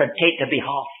content to be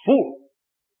half full.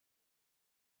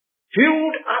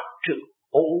 Filled up to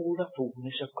all the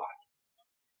fullness of God.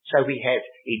 So we have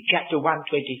in chapter 123,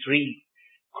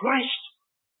 Christ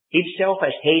himself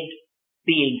as head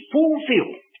being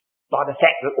fulfilled by the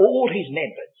fact that all his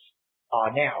members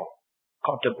are now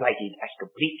contemplated as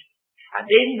complete. And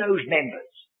then those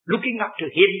members, looking up to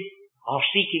him, are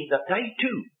seeking that they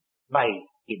too may,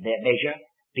 in their measure,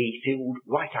 be filled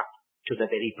right up to the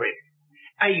very brim.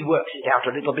 And he works it out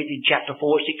a little bit in chapter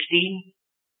 4:16,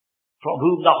 from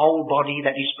whom the whole body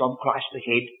that is from Christ the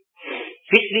head,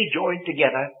 fitly joined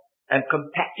together and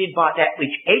compacted by that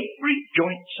which every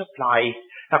joint supplies,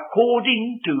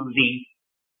 according to the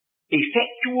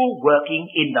effectual working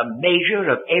in the measure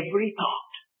of every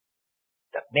part.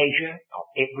 The measure of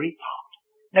every part.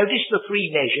 Notice the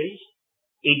three measures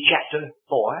in chapter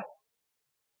 4.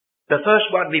 The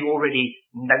first one we've already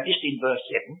noticed in verse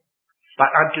 7.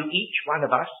 But unto each one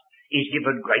of us is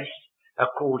given grace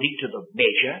according to the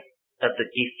measure of the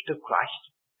gift of Christ.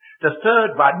 The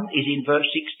third one is in verse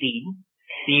 16.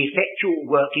 The effectual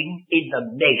working in the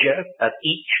measure of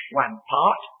each one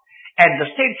part. And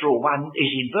the central one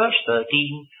is in verse 13,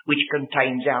 which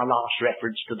contains our last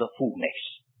reference to the fullness.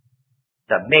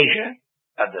 The measure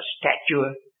of the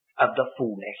stature of the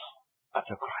fullness of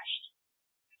the Christ.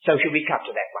 So shall we come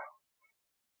to that one?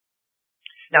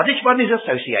 Now this one is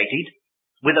associated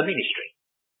with a ministry.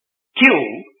 Till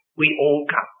we all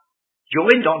come.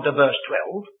 Joined on to verse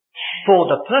 12,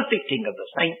 for the perfecting of the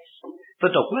saints,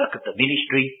 for the work of the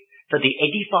ministry, for the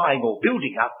edifying or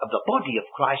building up of the body of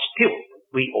Christ till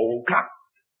we all come.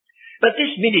 But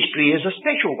this ministry is a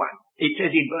special one. It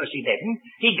says in verse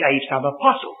 11, he gave some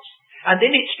apostles. And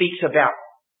then it speaks about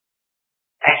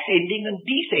ascending and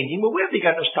descending. Well, where are we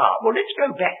going to start? Well, let's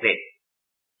go back then.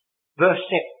 Verse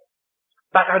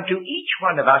 7. But unto each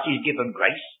one of us is given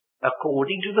grace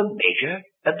according to the measure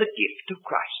of the gift of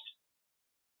Christ.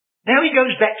 Now he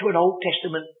goes back to an Old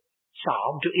Testament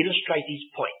psalm to illustrate his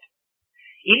point.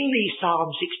 In the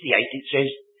Psalm 68 it says,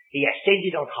 he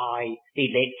ascended on high, he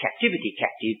led captivity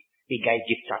captive, he gave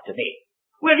gifts unto men.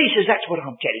 Well, he says, that's what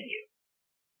I'm telling you.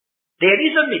 There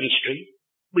is a ministry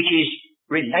which is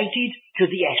related to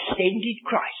the ascended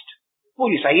Christ. Well,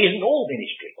 you say, isn't all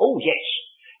ministry? Oh, yes.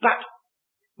 But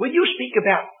when you speak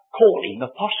about calling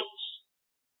apostles,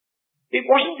 it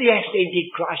wasn't the ascended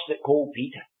Christ that called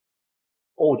Peter,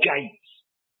 or James,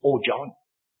 or John,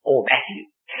 or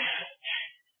Matthew.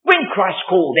 When Christ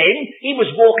called them, he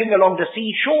was walking along the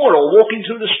seashore or walking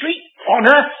through the street on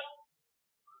earth.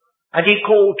 And he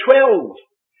called 12.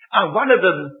 And one of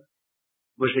them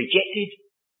was rejected.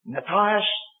 Matthias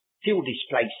filled his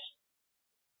place.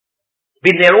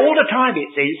 Been there all the time, it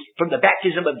says, from the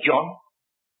baptism of John.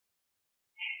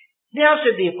 Now,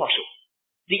 said the apostle,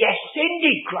 the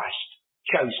ascended Christ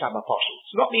chose some apostles.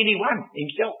 Not merely one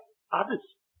himself, others.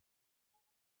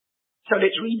 So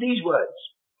let's read these words.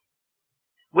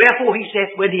 Wherefore he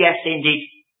saith, when he ascended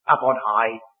up on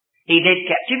high, he led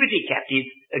captivity captive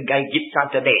and gave gifts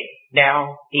unto men.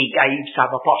 Now he gave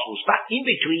some apostles. But in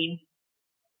between,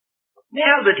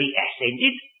 now that he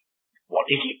ascended,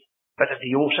 what is it? But that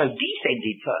he also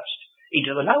descended first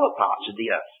into the lower parts of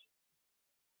the earth.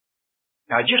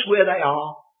 Now just where they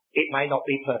are, it may not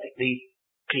be perfectly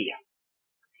clear.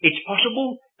 It's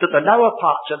possible that the lower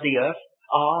parts of the earth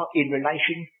are in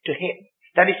relation to heaven.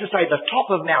 That is to say, the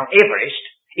top of Mount Everest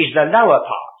is the lower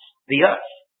parts, the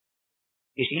earth.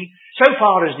 You see, so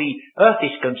far as the earth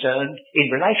is concerned, in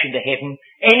relation to heaven,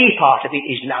 any part of it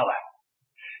is lower.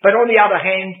 But on the other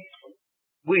hand,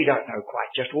 we don't know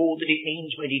quite just all that it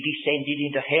means when he descended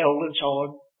into hell and so on.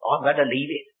 I'm going to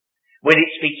leave it. When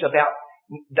it speaks about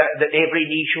that every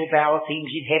knee shall bow of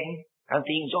things in heaven and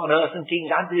things on earth and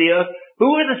things under the earth. Who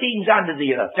are the things under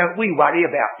the earth? Don't we worry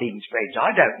about things, friends?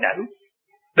 I don't know.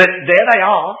 But there they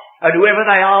are, and whoever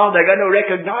they are, they're going to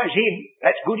recognize him.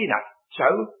 That's good enough.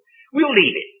 So, we'll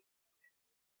leave it.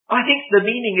 I think the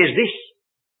meaning is this.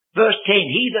 Verse 10,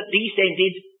 he that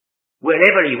descended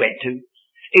wherever he went to,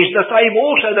 is the same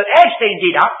also that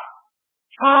ascended up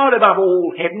far above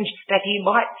all heavens, that he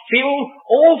might fill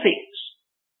all things.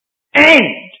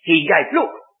 And he gave,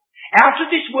 look, out of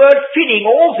this word filling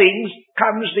all things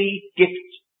comes the gift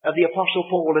of the Apostle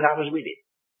Paul and others with it.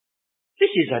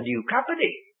 This is a new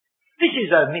company. This is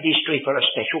a ministry for a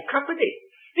special company.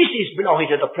 This is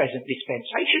belonging to the present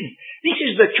dispensation. This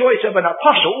is the choice of an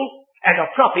apostle and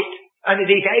a prophet and an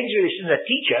evangelist and a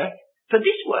teacher for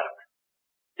this work.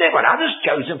 There were others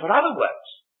chosen for other works.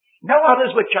 No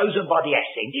others were chosen by the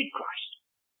ascended Christ.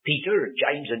 Peter and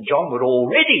James and John were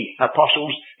already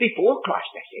apostles before Christ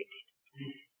ascended.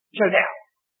 So now,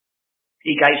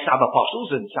 he gave some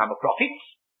apostles and some prophets.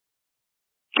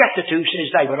 Chapter 2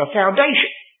 says they were a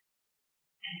foundation.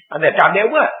 And they've done their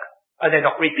work. And they're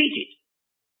not repeated.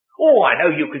 Oh, I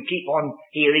know you could keep on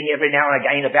hearing every now and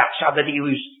again about somebody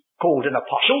who's called an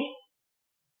apostle.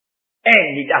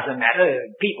 And it doesn't matter.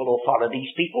 People will follow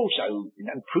these people, so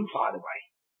no proof either way.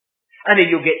 And then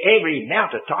you'll get every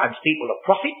amount of times people are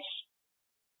prophets,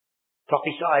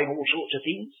 prophesying all sorts of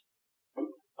things.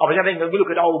 I was having a look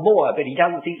at old Moore, but he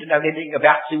doesn't seem to know anything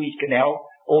about Suez Canal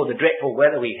or the dreadful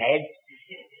weather we've had.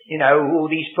 You know, all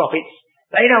these prophets,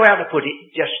 they know how to put it,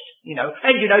 just, you know.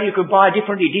 And you know, you can buy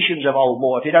different editions of old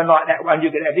Moore. If you don't like that one,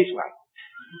 you can have this one.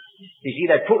 You see,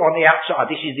 they put on the outside,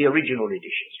 this is the original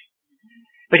edition.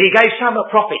 But he gave some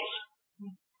prophets,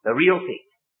 the real thing.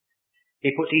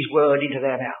 He put his word into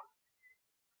their mouth.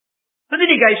 And then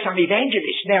he gave some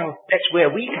evangelists. Now, that's where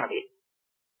we come in.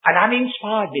 An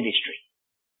uninspired ministry.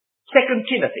 2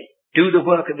 Timothy, do the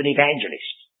work of an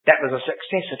evangelist. That was a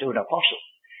successor to an apostle.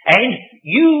 And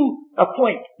you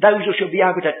appoint those who shall be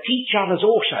able to teach others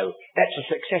also. That's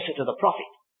a successor to the prophet.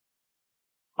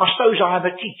 I suppose I am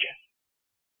a teacher.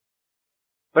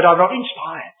 But I'm not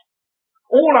inspired.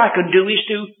 All I can do is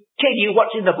to tell you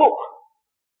what's in the book.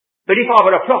 But if I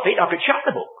were a prophet, I could shut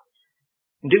the book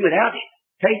and do without it.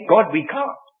 Thank God we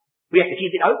can't. We have to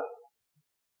keep it open.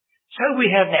 So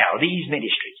we have now these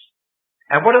ministries.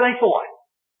 And what are they for?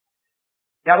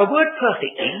 Now the word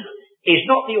perfecting is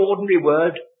not the ordinary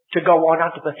word to go on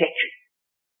unto perfection.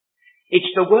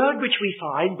 It's the word which we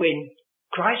find when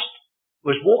Christ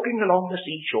was walking along the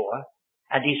seashore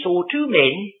and he saw two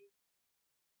men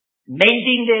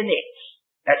mending their nets.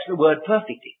 That's the word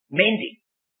perfecting, mending.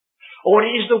 Or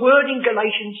it is the word in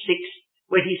Galatians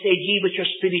 6 where he said, ye which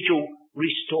are spiritual,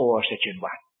 restore such an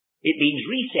one. It means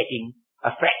resetting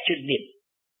a fractured limb.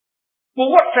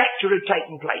 Well, what fracture had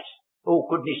taken place? Oh,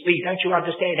 goodness me, don't you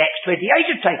understand? Acts 28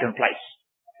 had taken place.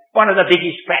 One of the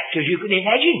biggest fractures you can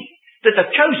imagine. That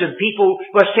the chosen people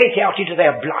were sent out into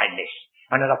their blindness,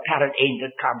 and an apparent end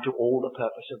had come to all the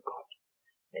purpose of God.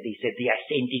 And he said the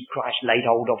ascended Christ laid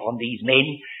hold upon these men,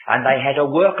 and they had a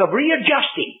work of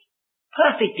readjusting,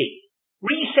 perfecting,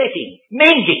 resetting,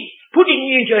 mending, putting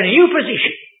you into a new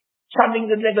position.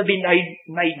 Something that had never been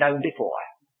made known before.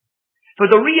 For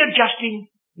the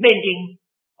readjusting, mending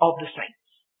of the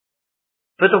saints.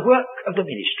 For the work of the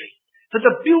ministry. For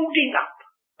the building up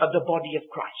of the body of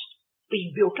Christ.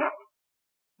 Being built up.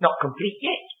 Not complete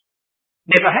yet.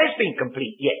 Never has been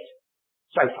complete yet.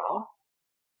 So far.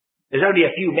 There's only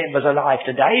a few members alive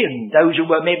today, and those who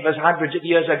were members hundreds of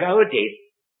years ago are dead.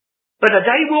 But a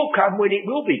day will come when it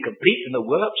will be complete and the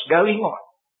work's going on.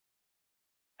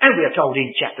 And we are told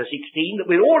in chapter 16 that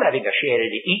we're all having a share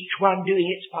in it, each one doing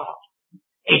its part,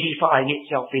 edifying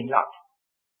itself in love.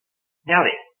 Now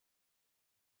then,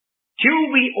 till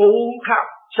we all come,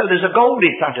 so there's a goal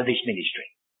in front of this ministry.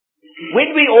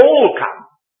 When we all come,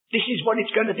 this is what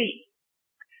it's going to be.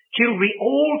 Till we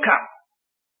all come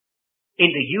in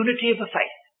the unity of the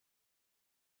faith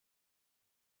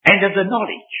and of the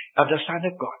knowledge of the Son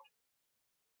of God.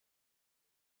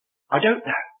 I don't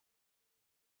know.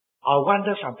 I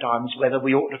wonder sometimes whether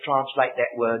we ought to translate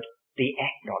that word, the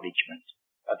acknowledgement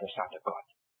of the Son of God.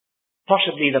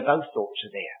 Possibly the both thoughts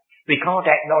are there. We can't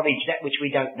acknowledge that which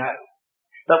we don't know.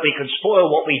 But we can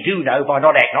spoil what we do know by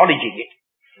not acknowledging it.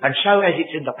 And so as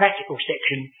it's in the practical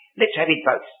section, let's have it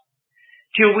both.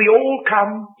 Till we all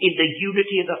come in the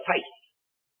unity of the faith.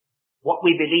 What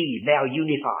we believe now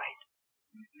unified.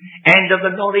 And of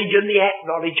the knowledge and the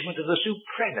acknowledgement of the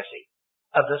supremacy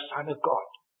of the Son of God.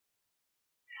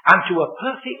 Unto a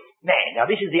perfect man. Now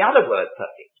this is the other word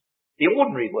perfect. The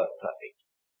ordinary word perfect.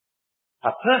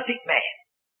 A perfect man.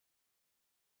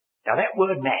 Now that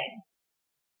word man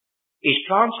is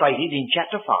translated in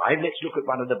chapter 5. Let's look at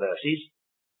one of the verses.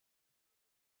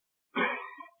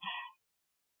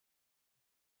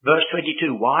 Verse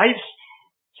 22. Wives,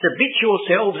 submit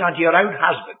yourselves unto your own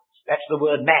husbands. That's the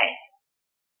word man.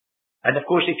 And of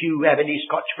course if you have any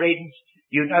Scotch friends,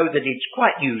 you know that it's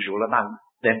quite usual among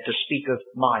them to speak of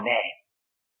my man.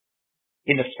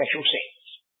 in a special sense.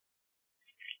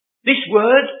 This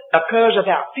word occurs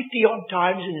about 50-odd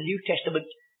times in the New Testament.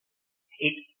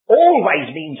 It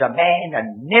always means a man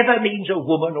and never means a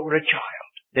woman or a child.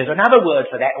 There's another word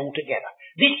for that altogether.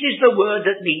 This is the word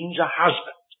that means a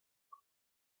husband.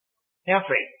 Now,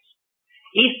 friends,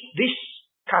 if this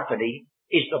company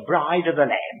is the bride of the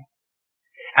Lamb,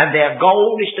 and their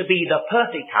goal is to be the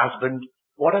perfect husband,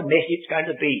 what a mess it's going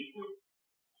to be.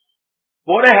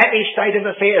 What a happy state of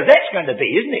affairs that's going to be,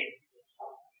 isn't it?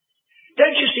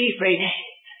 Don't you see, friends,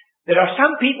 there are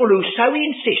some people who so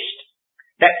insist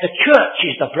that the church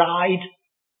is the bride.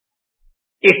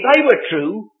 If they were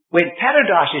true, when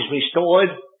paradise is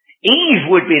restored,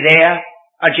 Eve would be there,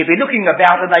 and she'd be looking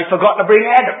about and they'd forgotten to bring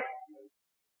Adam.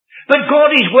 But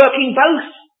God is working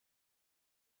both.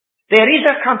 There is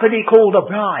a company called the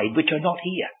bride which are not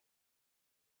here.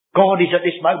 God is at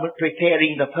this moment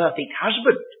preparing the perfect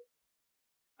husband.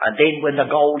 And then when the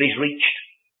goal is reached,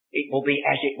 it will be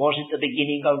as it was at the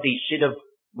beginning, only instead of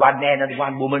one man and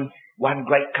one woman, one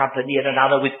great company and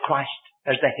another with Christ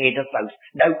as the head of both.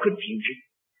 No confusion.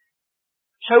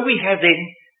 So we have then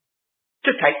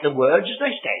to take the words as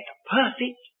they stand. The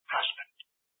perfect husband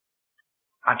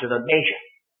unto the measure.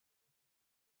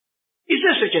 Is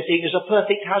there such a thing as a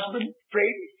perfect husband,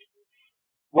 friend?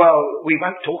 Well, we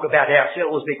won't talk about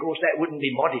ourselves because that wouldn't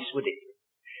be modest, would it?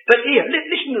 But here,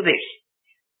 listen to this.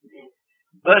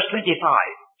 Verse 25,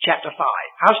 chapter 5.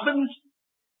 Husbands,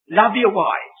 love your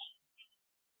wives.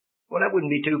 Well, that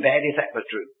wouldn't be too bad if that was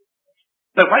true.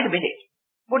 But wait a minute.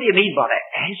 What do you mean by that?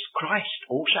 As Christ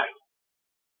also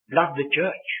loved the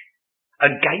church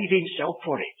and gave himself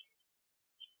for it.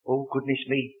 Oh, goodness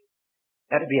me.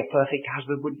 That'd be a perfect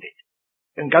husband, wouldn't it?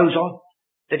 And goes on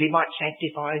that he might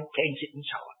sanctify and cleanse it and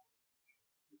so on.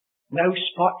 No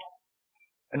spot,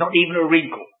 and not even a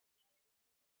wrinkle.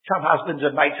 Some husbands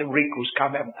have made some wrinkles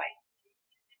come, haven't they?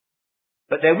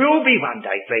 But there will be one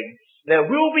day, friends. There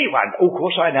will be one. Oh, of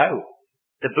course I know.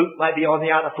 The boot may be on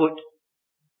the other foot.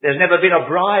 There's never been a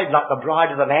bride like the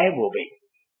bride of the Lamb will be.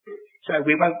 So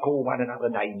we won't call one another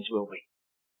names, will we?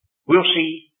 We'll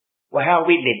see how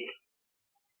we limp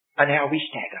and how we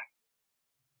stagger.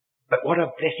 But what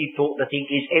a blessed thought to think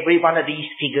is every one of these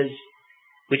figures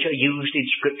which are used in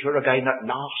Scripture are going at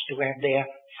last to have their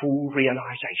full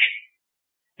realization.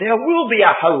 There will be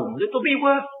a home that will be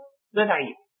worth the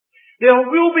name. There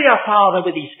will be a father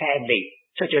with his family,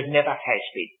 such as never has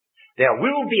been. There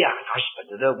will be a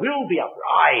husband, and there will be a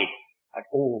bride. And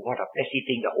oh, what a blessed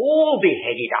thing to all be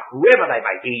headed up, whoever they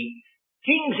may be,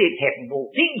 things in heaven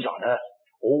or things on earth,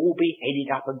 all be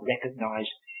headed up and recognize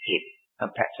him. And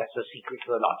perhaps that's the secret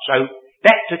of the life. So,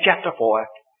 back to chapter 4.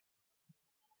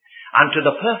 Unto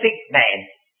the perfect man,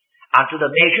 unto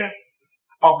the measure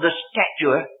of the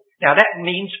stature. Now that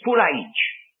means full age.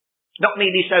 Not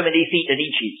merely so many feet and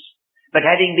inches, but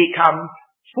having become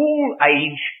full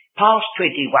age, past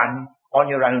 21, on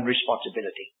your own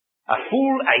responsibility. A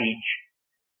full age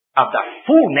of the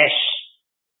fullness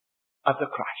of the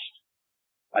Christ.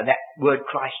 And that word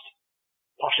Christ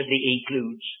possibly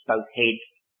includes both head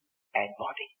and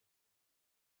body.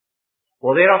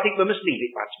 Well, there I think we must leave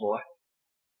it once more.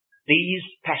 These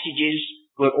passages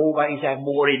will always have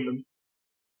more in them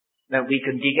than we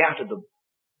can dig out of them.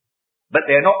 But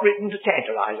they're not written to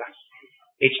tantalize us.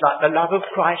 It's like the love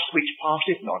of Christ which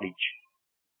passeth knowledge.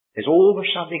 There's always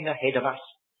something ahead of us,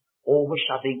 always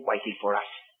something waiting for us.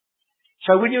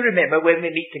 So will you remember when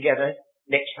we meet together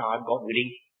next time, God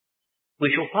willing,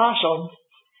 we shall pass on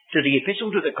to the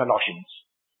epistle to the Colossians,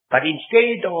 but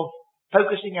instead of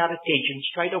focusing our attention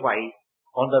straight away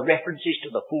on the references to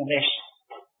the fullness,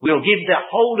 we'll give the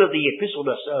whole of the epistle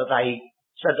a survey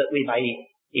so that we may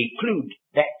include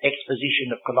that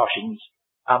exposition of Colossians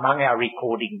among our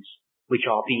recordings which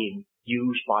are being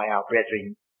used by our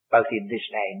brethren both in this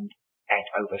land and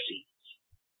overseas.